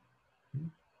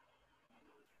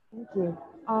 Thank you.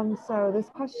 So this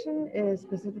question is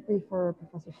specifically for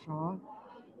Professor Shaw.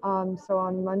 So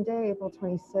on Monday, April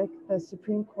 26th, the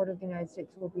Supreme Court of the United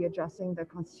States will be addressing the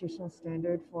constitutional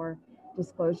standard for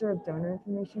disclosure of donor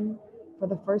information for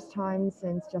the first time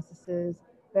since Justices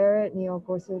Barrett, Neil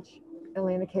Gorsuch,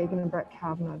 Elena Kagan, and Brett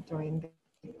Kavanaugh joined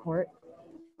the court.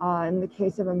 In the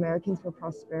case of Americans for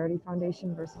Prosperity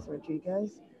Foundation versus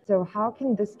Rodriguez. So how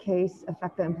can this case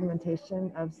affect the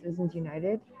implementation of Citizens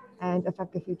United and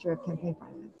affect the future of campaign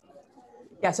finance?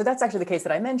 Yeah, so that's actually the case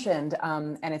that I mentioned,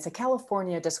 and it's a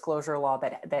California disclosure law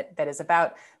that is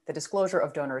about the disclosure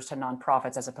of donors to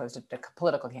nonprofits as opposed to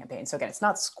political campaigns. So again, it's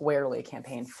not squarely a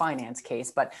campaign finance case,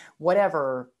 but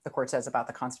whatever the court says about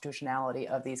the constitutionality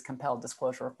of these compelled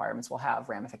disclosure requirements will have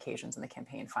ramifications in the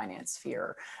campaign finance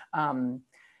sphere.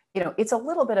 It's a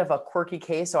little bit of a quirky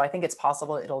case, so I think it's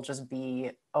possible it'll just be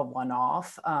a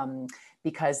one-off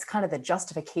because kind of the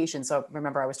justification. So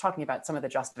remember, I was talking about some of the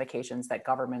justifications that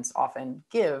governments often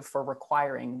give for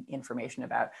requiring information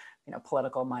about,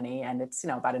 political money, and it's,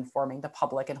 about informing the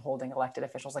public and holding elected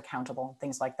officials accountable and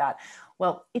things like that.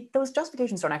 Well, those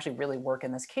justifications don't actually really work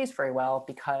in this case very well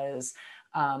because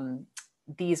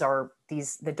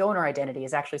the donor identity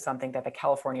is actually something that the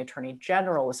California Attorney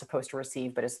General is supposed to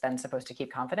receive, but is then supposed to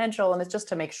keep confidential. And it's just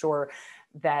to make sure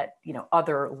that,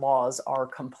 other laws are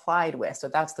complied with. So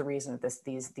that's the reason that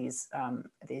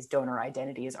these donor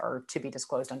identities are to be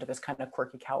disclosed under this kind of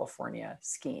quirky California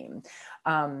scheme.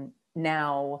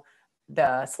 Now,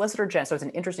 the Solicitor General, so it's an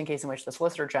interesting case in which the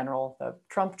Solicitor General, the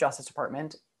Trump Justice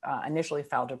Department, initially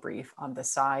filed a brief on the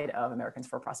side of Americans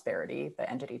for Prosperity, the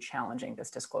entity challenging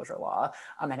this disclosure law,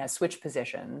 and has switched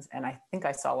positions. And I think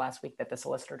I saw last week that the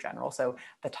Solicitor General, so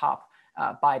the top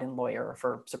Biden lawyer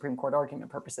for Supreme Court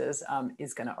argument purposes,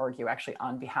 is going to argue actually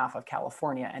on behalf of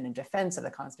California and in defense of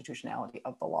the constitutionality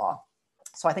of the law.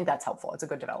 So I think that's helpful. It's a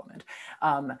good development.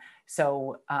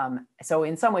 So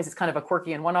in some ways, it's kind of a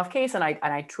quirky and one-off case, and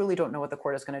I truly don't know what the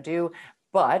court is going to do.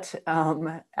 But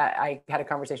I had a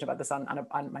conversation about this on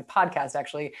my podcast,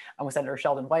 actually, with Senator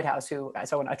Sheldon Whitehouse, who,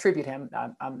 so when I attribute him,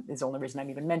 is the only reason I'm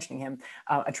even mentioning him,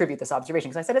 attribute this observation.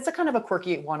 Because I said, it's a kind of a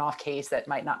quirky one-off case that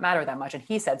might not matter that much. And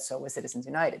he said, so was Citizens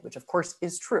United, which of course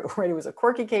is true, right? It was a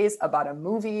quirky case about a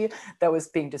movie that was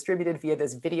being distributed via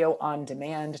this video on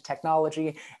demand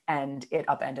technology, and it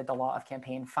upended the law of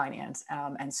campaign finance.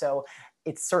 And so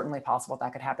it's certainly possible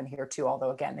that could happen here too, although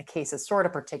again, the case is sort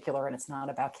of particular and it's not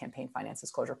about campaign finance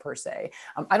disclosure per se.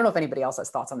 I don't know if anybody else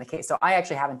has thoughts on the case. So I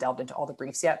actually haven't delved into all the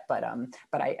briefs yet, but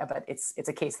it's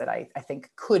a case that I think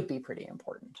could be pretty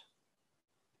important.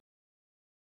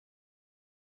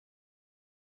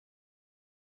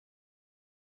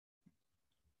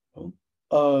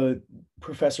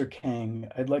 Professor Kang,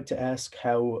 I'd like to ask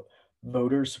how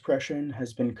voter suppression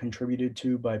has been contributed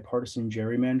to by partisan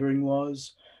gerrymandering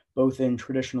laws, both in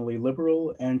traditionally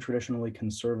liberal and traditionally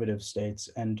conservative states,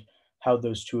 and how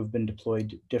those two have been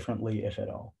deployed differently, if at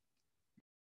all.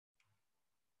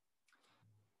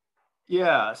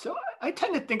 Yeah, so I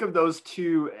tend to think of those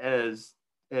two as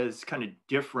kind of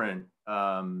different.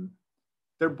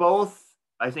 They're both,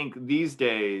 I think, these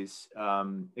days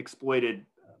exploited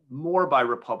more by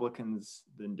Republicans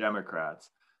than Democrats.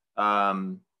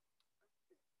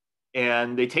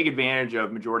 And they take advantage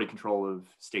of majority control of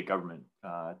state government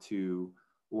to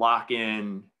lock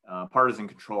in partisan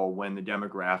control when the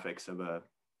demographics of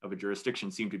a jurisdiction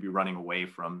seem to be running away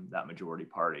from that majority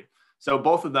party. So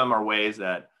both of them are ways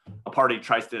that a party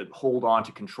tries to hold on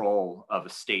to control of a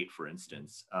state, for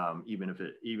instance, even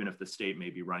if the state may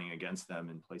be running against them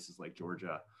in places like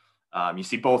Georgia. You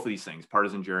see both of these things: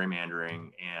 partisan gerrymandering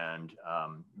and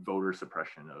voter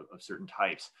suppression of certain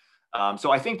types.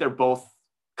 So I think they're both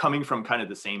coming from kind of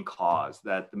the same cause,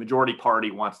 that the majority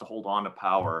party wants to hold on to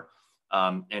power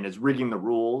and is rigging the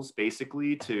rules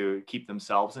basically to keep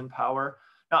themselves in power.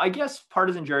 Now, I guess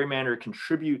partisan gerrymander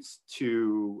contributes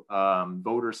to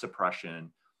voter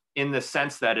suppression in the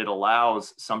sense that it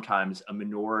allows sometimes a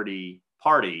minority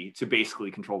party to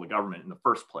basically control the government in the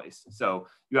first place. So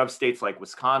you have states like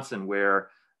Wisconsin where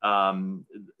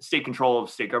state control of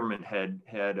state government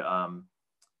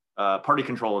party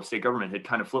control of state government had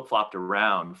kind of flip-flopped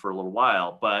around for a little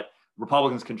while, but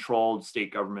Republicans controlled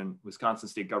state government, Wisconsin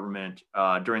state government,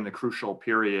 during the crucial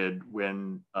period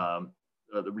when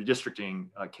the redistricting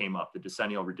came up, the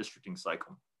decennial redistricting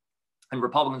cycle. And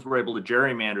Republicans were able to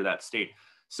gerrymander that state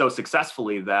so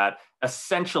successfully that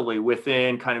essentially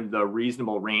within kind of the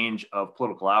reasonable range of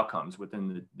political outcomes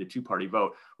within the two-party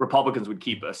vote, Republicans would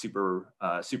keep a super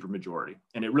majority.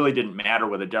 And it really didn't matter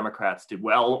whether Democrats did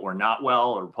well or not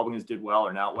well, or Republicans did well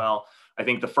or not well. I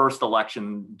think the first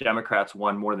election, Democrats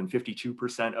won more than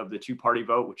 52% of the two-party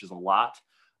vote, which is a lot.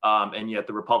 And yet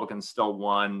the Republicans still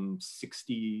won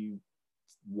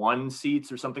 61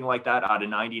 seats or something like that out of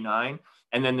 99.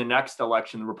 And then the next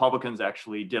election, the Republicans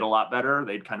actually did a lot better.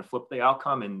 They'd kind of flipped the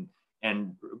outcome,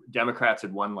 and Democrats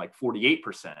had won like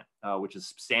 48%, which is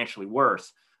substantially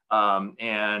worse.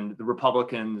 And the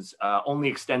Republicans only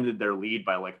extended their lead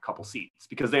by like a couple seats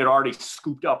because they had already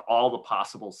scooped up all the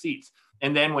possible seats.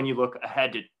 And then when you look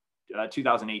ahead to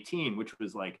 2018, which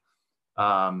was like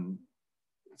 7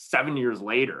 years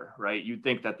later, right? You'd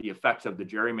think that the effects of the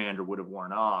gerrymander would have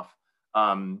worn off.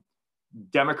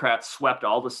 Democrats swept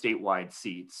all the statewide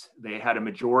seats. They had a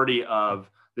majority of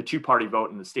the two-party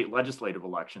vote in the state legislative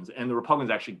elections, and the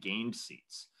Republicans actually gained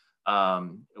seats,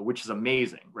 which is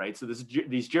amazing, right? So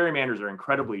these gerrymanders are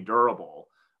incredibly durable,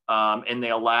 and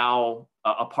they allow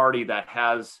a party that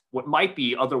has what might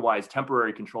be otherwise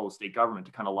temporary control of state government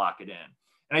to kind of lock it in.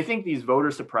 And I think these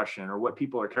voter suppression, or what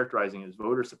people are characterizing as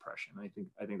voter suppression, I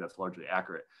think that's largely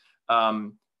accurate,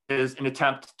 is an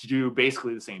attempt to do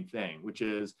basically the same thing, which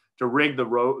is to rig the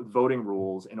voting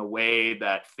rules in a way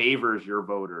that favors your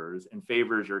voters and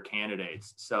favors your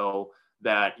candidates so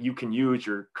that you can use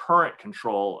your current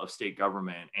control of state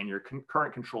government and your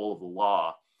current control of the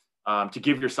law to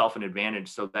give yourself an advantage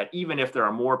so that even if there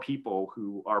are more people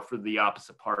who are for the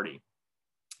opposite party,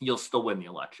 you'll still win the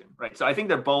election, right? So I think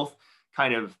they're both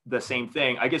kind of the same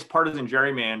thing. I guess partisan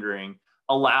gerrymandering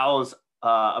allows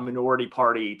a minority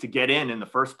party to get in the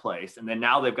first place, and then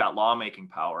now they've got lawmaking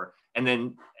power, and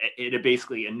then it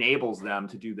basically enables them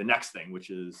to do the next thing, which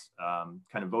is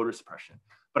kind of voter suppression.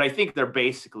 But I think they're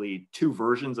basically two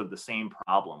versions of the same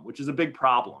problem, which is a big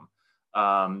problem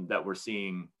that we're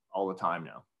seeing all the time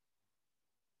now.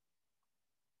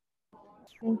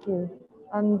 Thank you.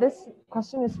 This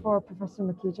question is for Professor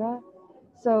Makija.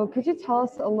 So could you tell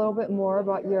us a little bit more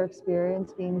about your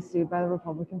experience being sued by the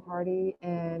Republican Party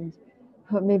and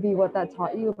maybe what that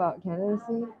taught you about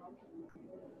candidacy?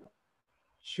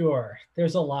 Sure.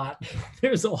 There's a lot.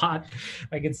 There's a lot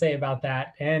I could say about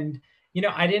that. And, you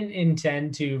know, I didn't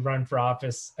intend to run for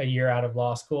office a year out of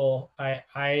law school.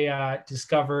 I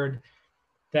discovered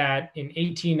that in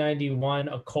 1891,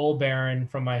 a coal baron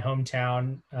from my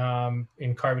hometown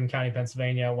in Carbon County,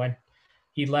 Pennsylvania,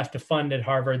 he left a fund at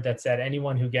Harvard that said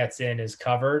anyone who gets in is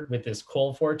covered with this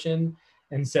coal fortune.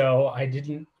 And so I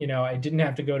didn't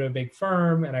have to go to a big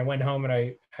firm, and I went home and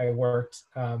I worked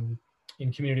in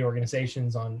community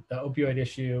organizations on the opioid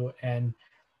issue. And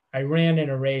I ran in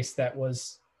a race that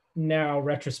was now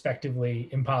retrospectively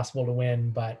impossible to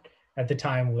win, but at the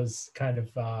time was kind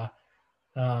of,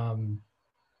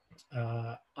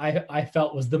 I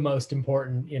felt was the most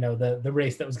important, the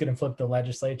race that was going to flip the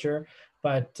legislature.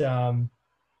 But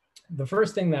the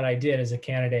first thing that I did as a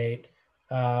candidate,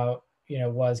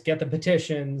 was get the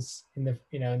petitions in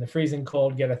the freezing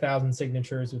cold, get 1,000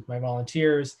 signatures with my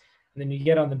volunteers. And then you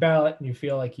get on the ballot and you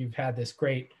feel like you've had this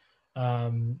great,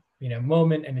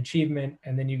 moment and achievement.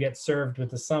 And then you get served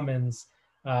with a summons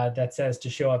that says to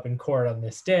show up in court on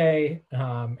this day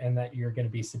and that you're going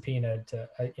to be subpoenaed to,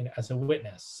 as a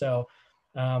witness. So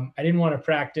I didn't want to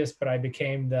practice, but I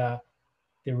became the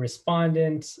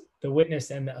respondent, the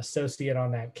witness, and the associate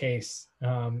on that case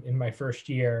in my first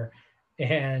year.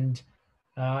 And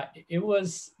it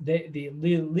was the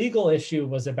legal issue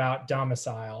was about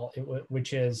domicile,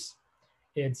 which is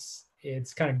it's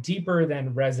kind of deeper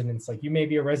than residence. Like, you may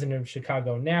be a resident of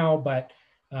Chicago now, but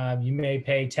you may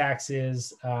pay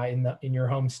taxes in your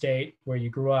home state where you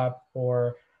grew up,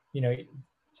 or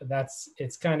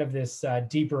it's kind of this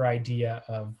deeper idea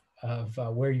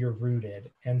of where you're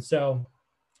rooted. And so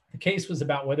the case was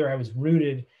about whether I was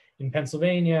rooted in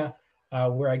Pennsylvania,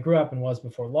 where I grew up and was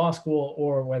before law school,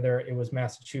 or whether it was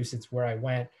Massachusetts, where I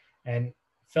went and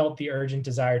felt the urgent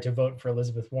desire to vote for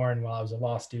Elizabeth Warren while I was a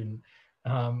law student,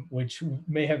 which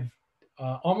may have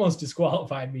almost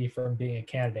disqualified me from being a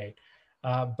candidate.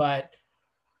 But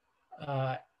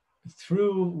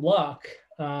through luck,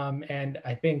 and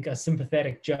I think a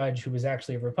sympathetic judge who was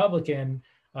actually a Republican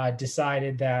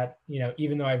decided that,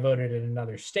 even though I voted in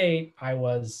another state, I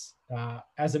was,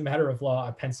 as a matter of law,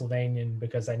 a Pennsylvanian,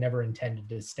 because I never intended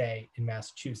to stay in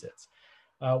Massachusetts.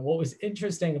 What was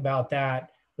interesting about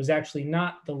that was actually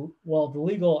not the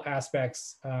legal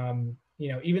aspects.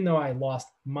 Even though I lost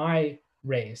my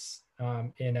race,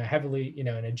 in a heavily, in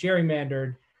a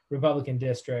gerrymandered Republican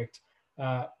district,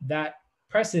 that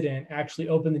precedent actually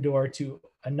opened the door to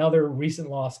another recent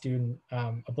law student,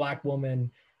 a Black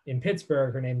woman in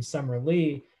Pittsburgh, her name is Summer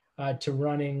Lee, to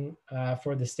running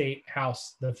for the state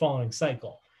house the following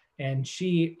cycle. And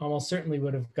she almost certainly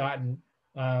would have gotten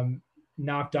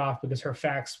knocked off because her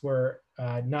facts were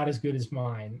not as good as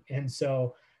mine. And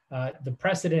so the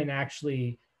precedent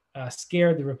actually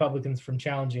scared the Republicans from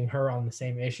challenging her on the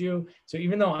same issue. So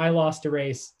even though I lost a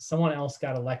race, someone else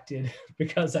got elected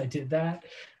because I did that,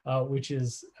 which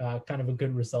is kind of a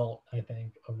good result, I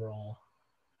think, overall.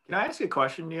 Can I ask you a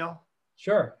question, Neil?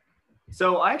 Sure.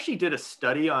 So I actually did a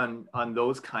study on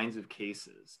those kinds of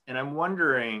cases, and I'm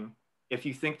wondering if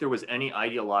you think there was any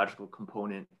ideological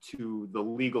component to the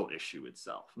legal issue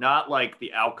itself, not like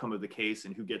the outcome of the case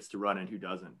and who gets to run and who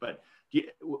doesn't, but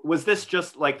was this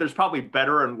just like, there's probably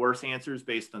better and worse answers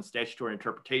based on statutory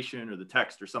interpretation or the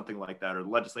text or something like that, or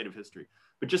legislative history,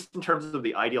 but just in terms of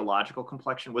the ideological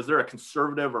complexion, was there a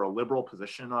conservative or a liberal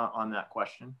position on that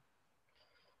question?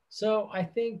 So I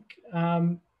think,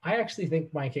 I actually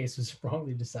think my case was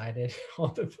wrongly decided,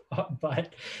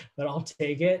 but I'll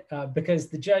take it because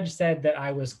the judge said that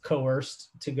I was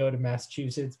coerced to go to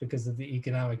Massachusetts because of the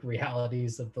economic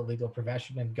realities of the legal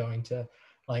profession and going to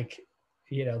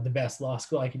the best law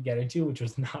school I could get into, which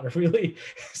was not a really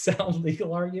sound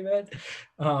legal argument.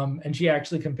 And she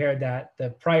actually compared that.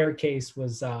 The prior case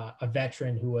was a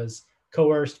veteran who was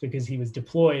coerced because he was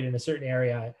deployed in a certain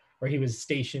area where he was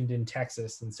stationed in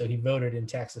Texas. And so he voted in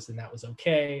Texas and that was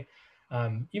okay.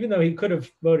 Even though he could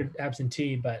have voted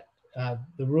absentee, but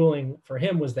the ruling for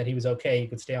him was that he was okay, he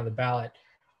could stay on the ballot.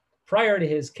 Prior to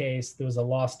his case, there was a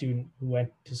law student who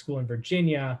went to school in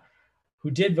Virginia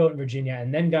who did vote in Virginia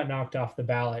and then got knocked off the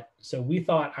ballot. So we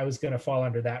thought I was gonna fall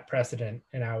under that precedent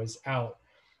and I was out.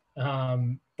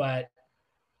 But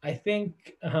I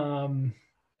think,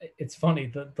 it's funny,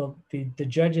 the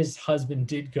judge's husband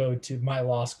did go to my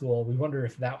law school. We wonder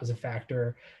if that was a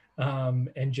factor.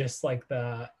 And just like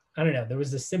I don't know, there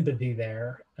was a sympathy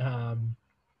there.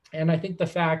 And I think the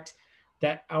fact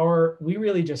that we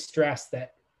really just stressed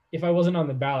that if I wasn't on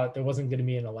the ballot, there wasn't going to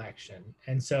be an election.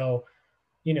 And so,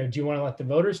 do you want to let the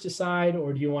voters decide,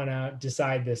 or do you want to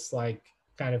decide this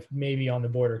kind of maybe on the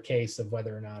border case of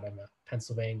whether or not I'm a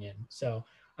Pennsylvanian? So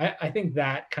I think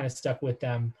that kind of stuck with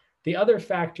them. The other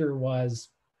factor was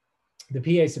the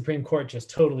PA Supreme Court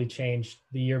just totally changed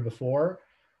the year before.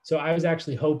 So I was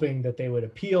actually hoping that they would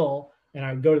appeal and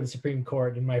I would go to the Supreme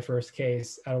Court in my first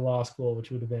case out of law school,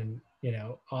 which would have been,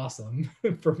 awesome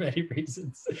for many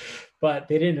reasons. But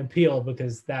they didn't appeal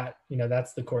because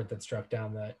that's the court that struck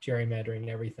down the gerrymandering and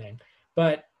everything.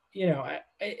 But,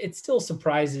 it still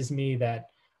surprises me that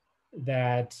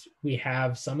we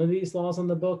have some of these laws on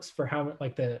the books for how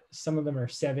some of them are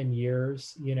 7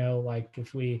 years,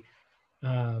 if we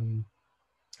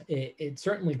it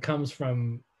certainly comes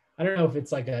from, I don't know if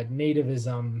it's like a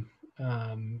nativism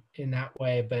in that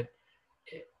way, but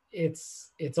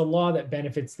it's a law that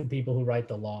benefits the people who write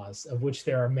the laws, of which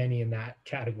there are many in that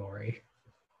category.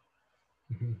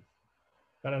 Mm-hmm.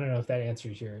 But I don't know if that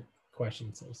answers your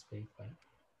question, so to speak. But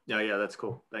yeah, that's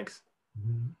cool. Thanks.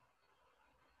 Mm-hmm.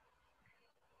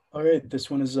 All right, this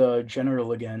one is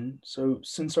general again. So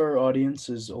since our audience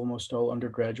is almost all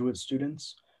undergraduate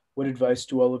students, what advice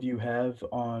do all of you have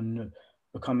on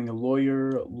becoming a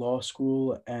lawyer, law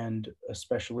school, and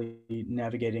especially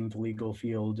navigating the legal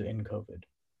field in COVID?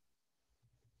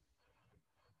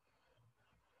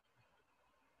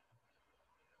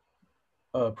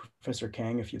 Professor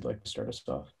Kang, if you'd like to start us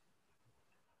off.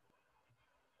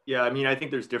 Yeah, I think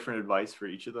there's different advice for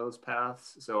each of those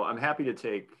paths. So I'm happy to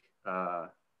take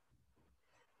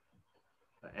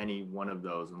any one of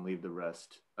those and leave the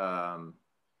rest. I'll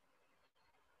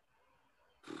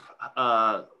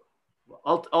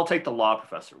take the law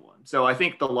professor one. So I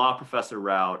think the law professor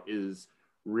route is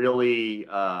really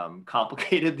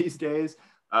complicated these days.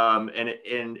 And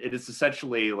it is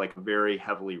essentially like a very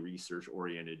heavily research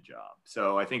oriented job.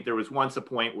 So I think there was once a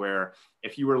point where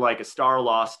if you were like a star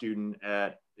law student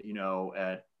at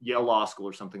Yale Law School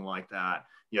or something like that,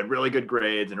 you had really good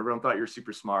grades and everyone thought you were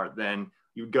super smart, then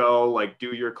you'd go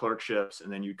do your clerkships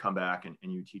and then you'd come back and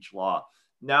you teach law.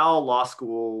 Now law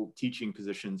school teaching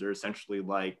positions are essentially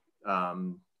like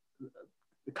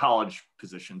college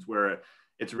positions where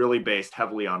it's really based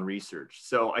heavily on research.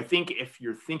 So I think if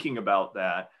you're thinking about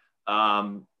that,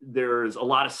 there's a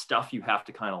lot of stuff you have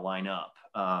to kind of line up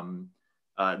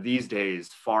these days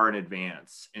far in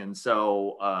advance. And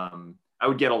so I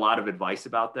would get a lot of advice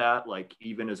about that, like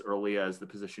even as early as the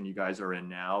position you guys are in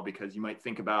now, because you might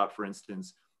think about, for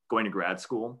instance, going to grad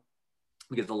school.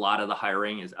 because a lot of the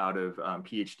hiring is out of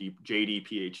PhD, JD,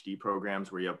 PhD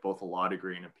programs where you have both a law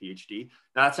degree and a PhD.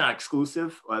 Now, that's not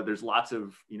exclusive. There's lots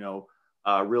of,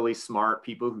 really smart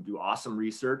people who do awesome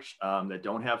research that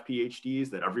don't have PhDs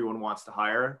that everyone wants to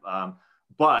hire.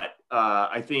 But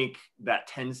I think that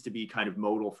tends to be kind of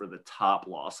modal for the top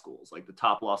law schools. Like the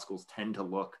top law schools tend to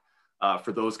look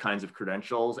for those kinds of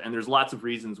credentials. And there's lots of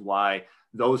reasons why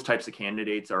those types of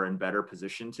candidates are in better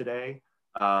position today,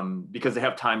 because they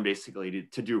have time basically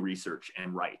to do research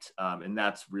and write. And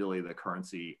that's really the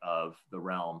currency of the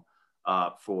realm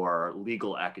for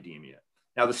legal academia.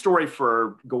 Now, the story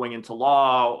for going into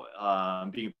law,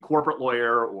 being a corporate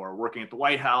lawyer or working at the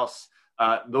White House,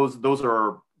 those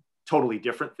are totally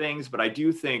different things. But I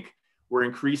do think we're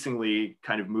increasingly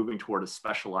kind of moving toward a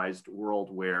specialized world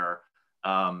where,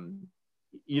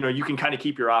 you can kind of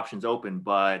keep your options open,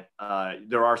 but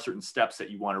there are certain steps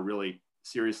that you want to really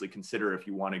seriously consider if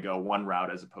you want to go one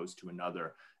route as opposed to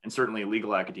another. And certainly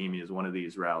legal academia is one of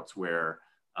these routes where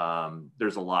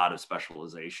there's a lot of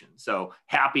specialization. So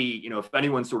happy, if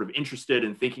anyone's sort of interested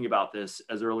in thinking about this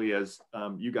as early as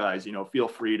you guys, feel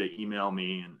free to email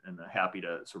me and happy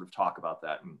to sort of talk about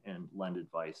that and lend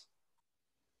advice.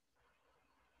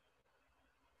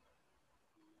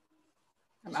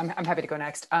 I'm happy to go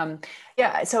next.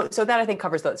 Yeah, so that I think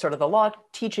covers the sort of the law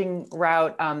teaching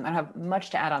route. I don't have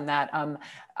much to add on that.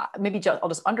 Maybe I'll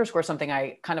just underscore something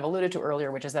I kind of alluded to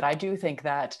earlier, which is that I do think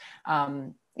that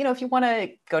if you want to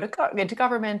go into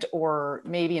government or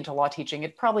maybe into law teaching,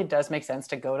 it probably does make sense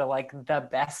to go to like the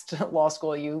best law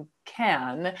school you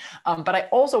can. But I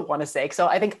also want to say, so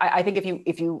I think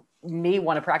if you may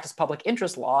want to practice public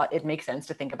interest law, it makes sense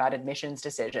to think about admissions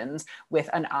decisions with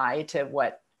an eye to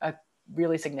what a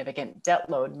really significant debt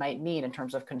load might mean in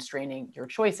terms of constraining your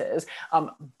choices.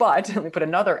 But let me put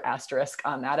another asterisk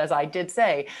on that. As I did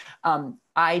say,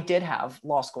 I did have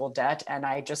law school debt, and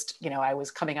I just, I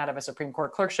was coming out of a Supreme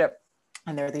Court clerkship,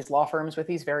 and there are these law firms with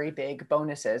these very big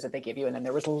bonuses that they give you. And then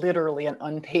there was literally an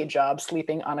unpaid job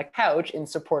sleeping on a couch in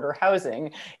supporter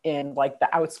housing in like the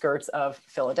outskirts of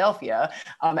Philadelphia.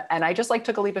 And I just like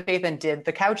took a leap of faith and did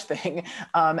the couch thing.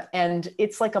 And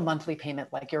it's like a monthly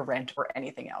payment like your rent or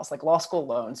anything else. Like law school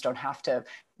loans don't have to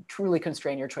truly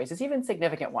constrain your choices, even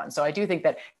significant ones. So I do think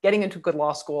that getting into good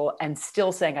law school and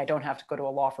still saying I don't have to go to a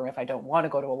law firm if I don't want to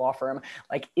go to a law firm,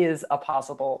 like is a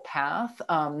possible path.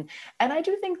 And I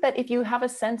do think that if you have a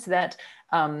sense that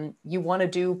you want to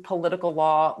do political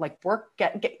law, like work,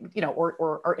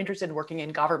 or are interested in working in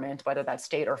government, whether that's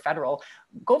state or federal,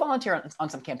 go volunteer on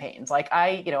some campaigns. Like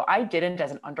I didn't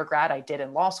as an undergrad, I did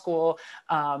in law school,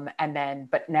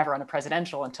 but never on a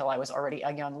presidential until I was already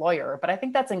a young lawyer. But I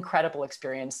think that's incredible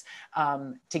experience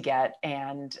to get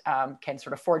and can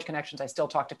sort of forge connections. I still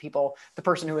talk to people, the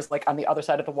person who was like on the other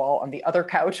side of the wall, on the other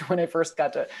couch when I first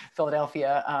got to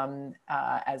Philadelphia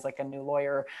as like a new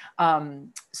lawyer.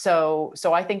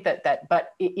 So I think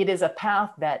but it is a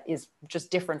path that is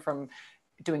just different from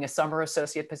doing a summer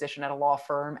associate position at a law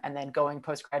firm and then going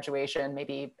post-graduation,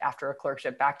 maybe after a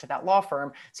clerkship back to that law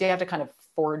firm. So you have to kind of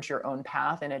forge your own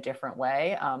path in a different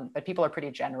way. But people are pretty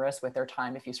generous with their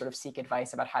time if you sort of seek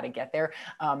advice about how to get there.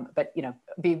 But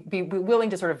be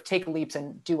willing to sort of take leaps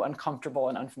and do uncomfortable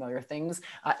and unfamiliar things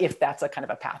if that's a kind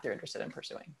of a path you're interested in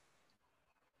pursuing.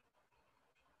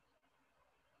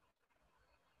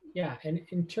 Yeah, and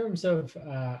in terms of,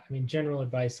 general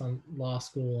advice on law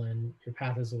school and your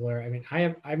path as a lawyer,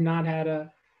 I've not had a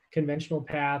conventional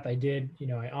path. I did,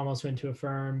 I almost went to a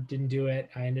firm, didn't do it.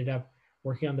 I ended up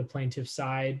working on the plaintiff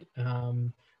side,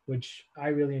 which I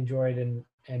really enjoyed,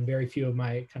 and very few of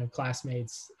my kind of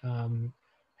classmates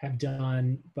have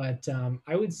done. But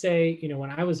I would say, when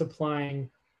I was applying,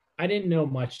 I didn't know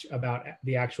much about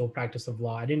the actual practice of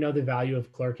law. I didn't know the value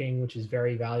of clerking, which is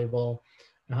very valuable.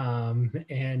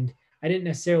 And I didn't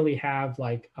necessarily have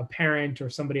like a parent or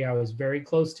somebody I was very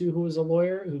close to who was a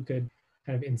lawyer who could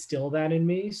kind of instill that in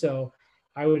me. So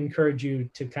I would encourage you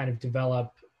to kind of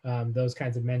develop those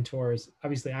kinds of mentors.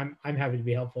 Obviously, I'm happy to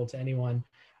be helpful to anyone,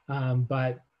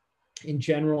 but in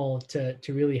general, to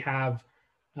really have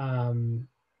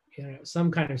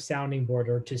some kind of sounding board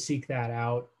or to seek that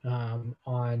out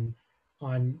on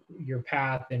your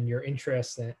path and your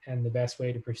interests and the best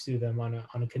way to pursue them on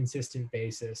a consistent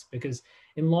basis. Because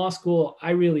in law school,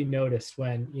 I really noticed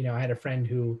when, I had a friend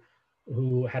who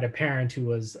had a parent who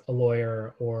was a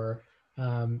lawyer or,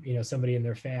 somebody in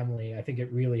their family. I think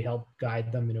it really helped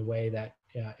guide them in a way that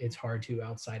it's hard to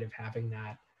outside of having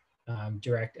that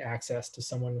direct access to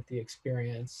someone with the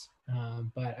experience.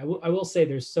 But I will say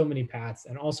there's so many paths,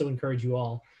 and also encourage you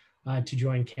all to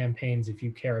join campaigns if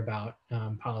you care about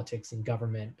politics and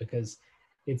government, because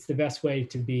it's the best way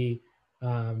to be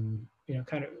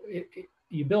kind of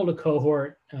you build a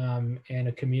cohort and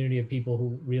a community of people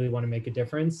who really want to make a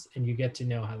difference, and you get to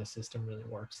know how the system really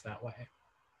works that way.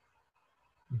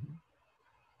 Mm-hmm.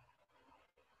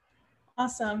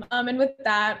 Awesome. And with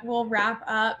that, we'll wrap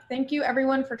up. Thank you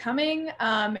everyone for coming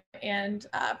and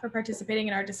for participating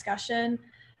in our discussion.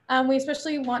 We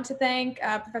especially want to thank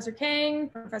Professor Kang,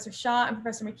 Professor Shah, and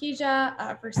Professor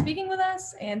Makhija for speaking with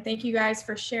us. And thank you guys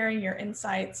for sharing your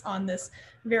insights on this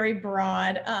very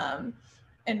broad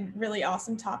and really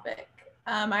awesome topic.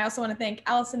 I also want to thank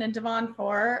Allison and Devon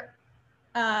for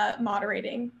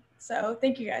moderating. So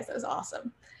thank you guys, that was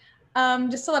awesome.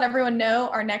 Just to let everyone know,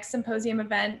 our next symposium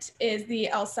event is the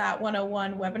LSAT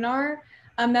 101 webinar.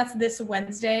 That's this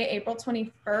Wednesday, April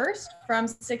 21st from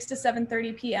 6 to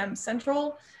 7:30 p.m.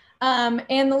 Central.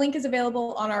 And the link is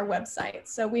available on our website.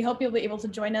 So we hope you'll be able to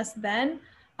join us then.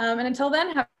 And until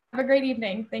then, have a great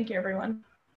evening. Thank you, everyone.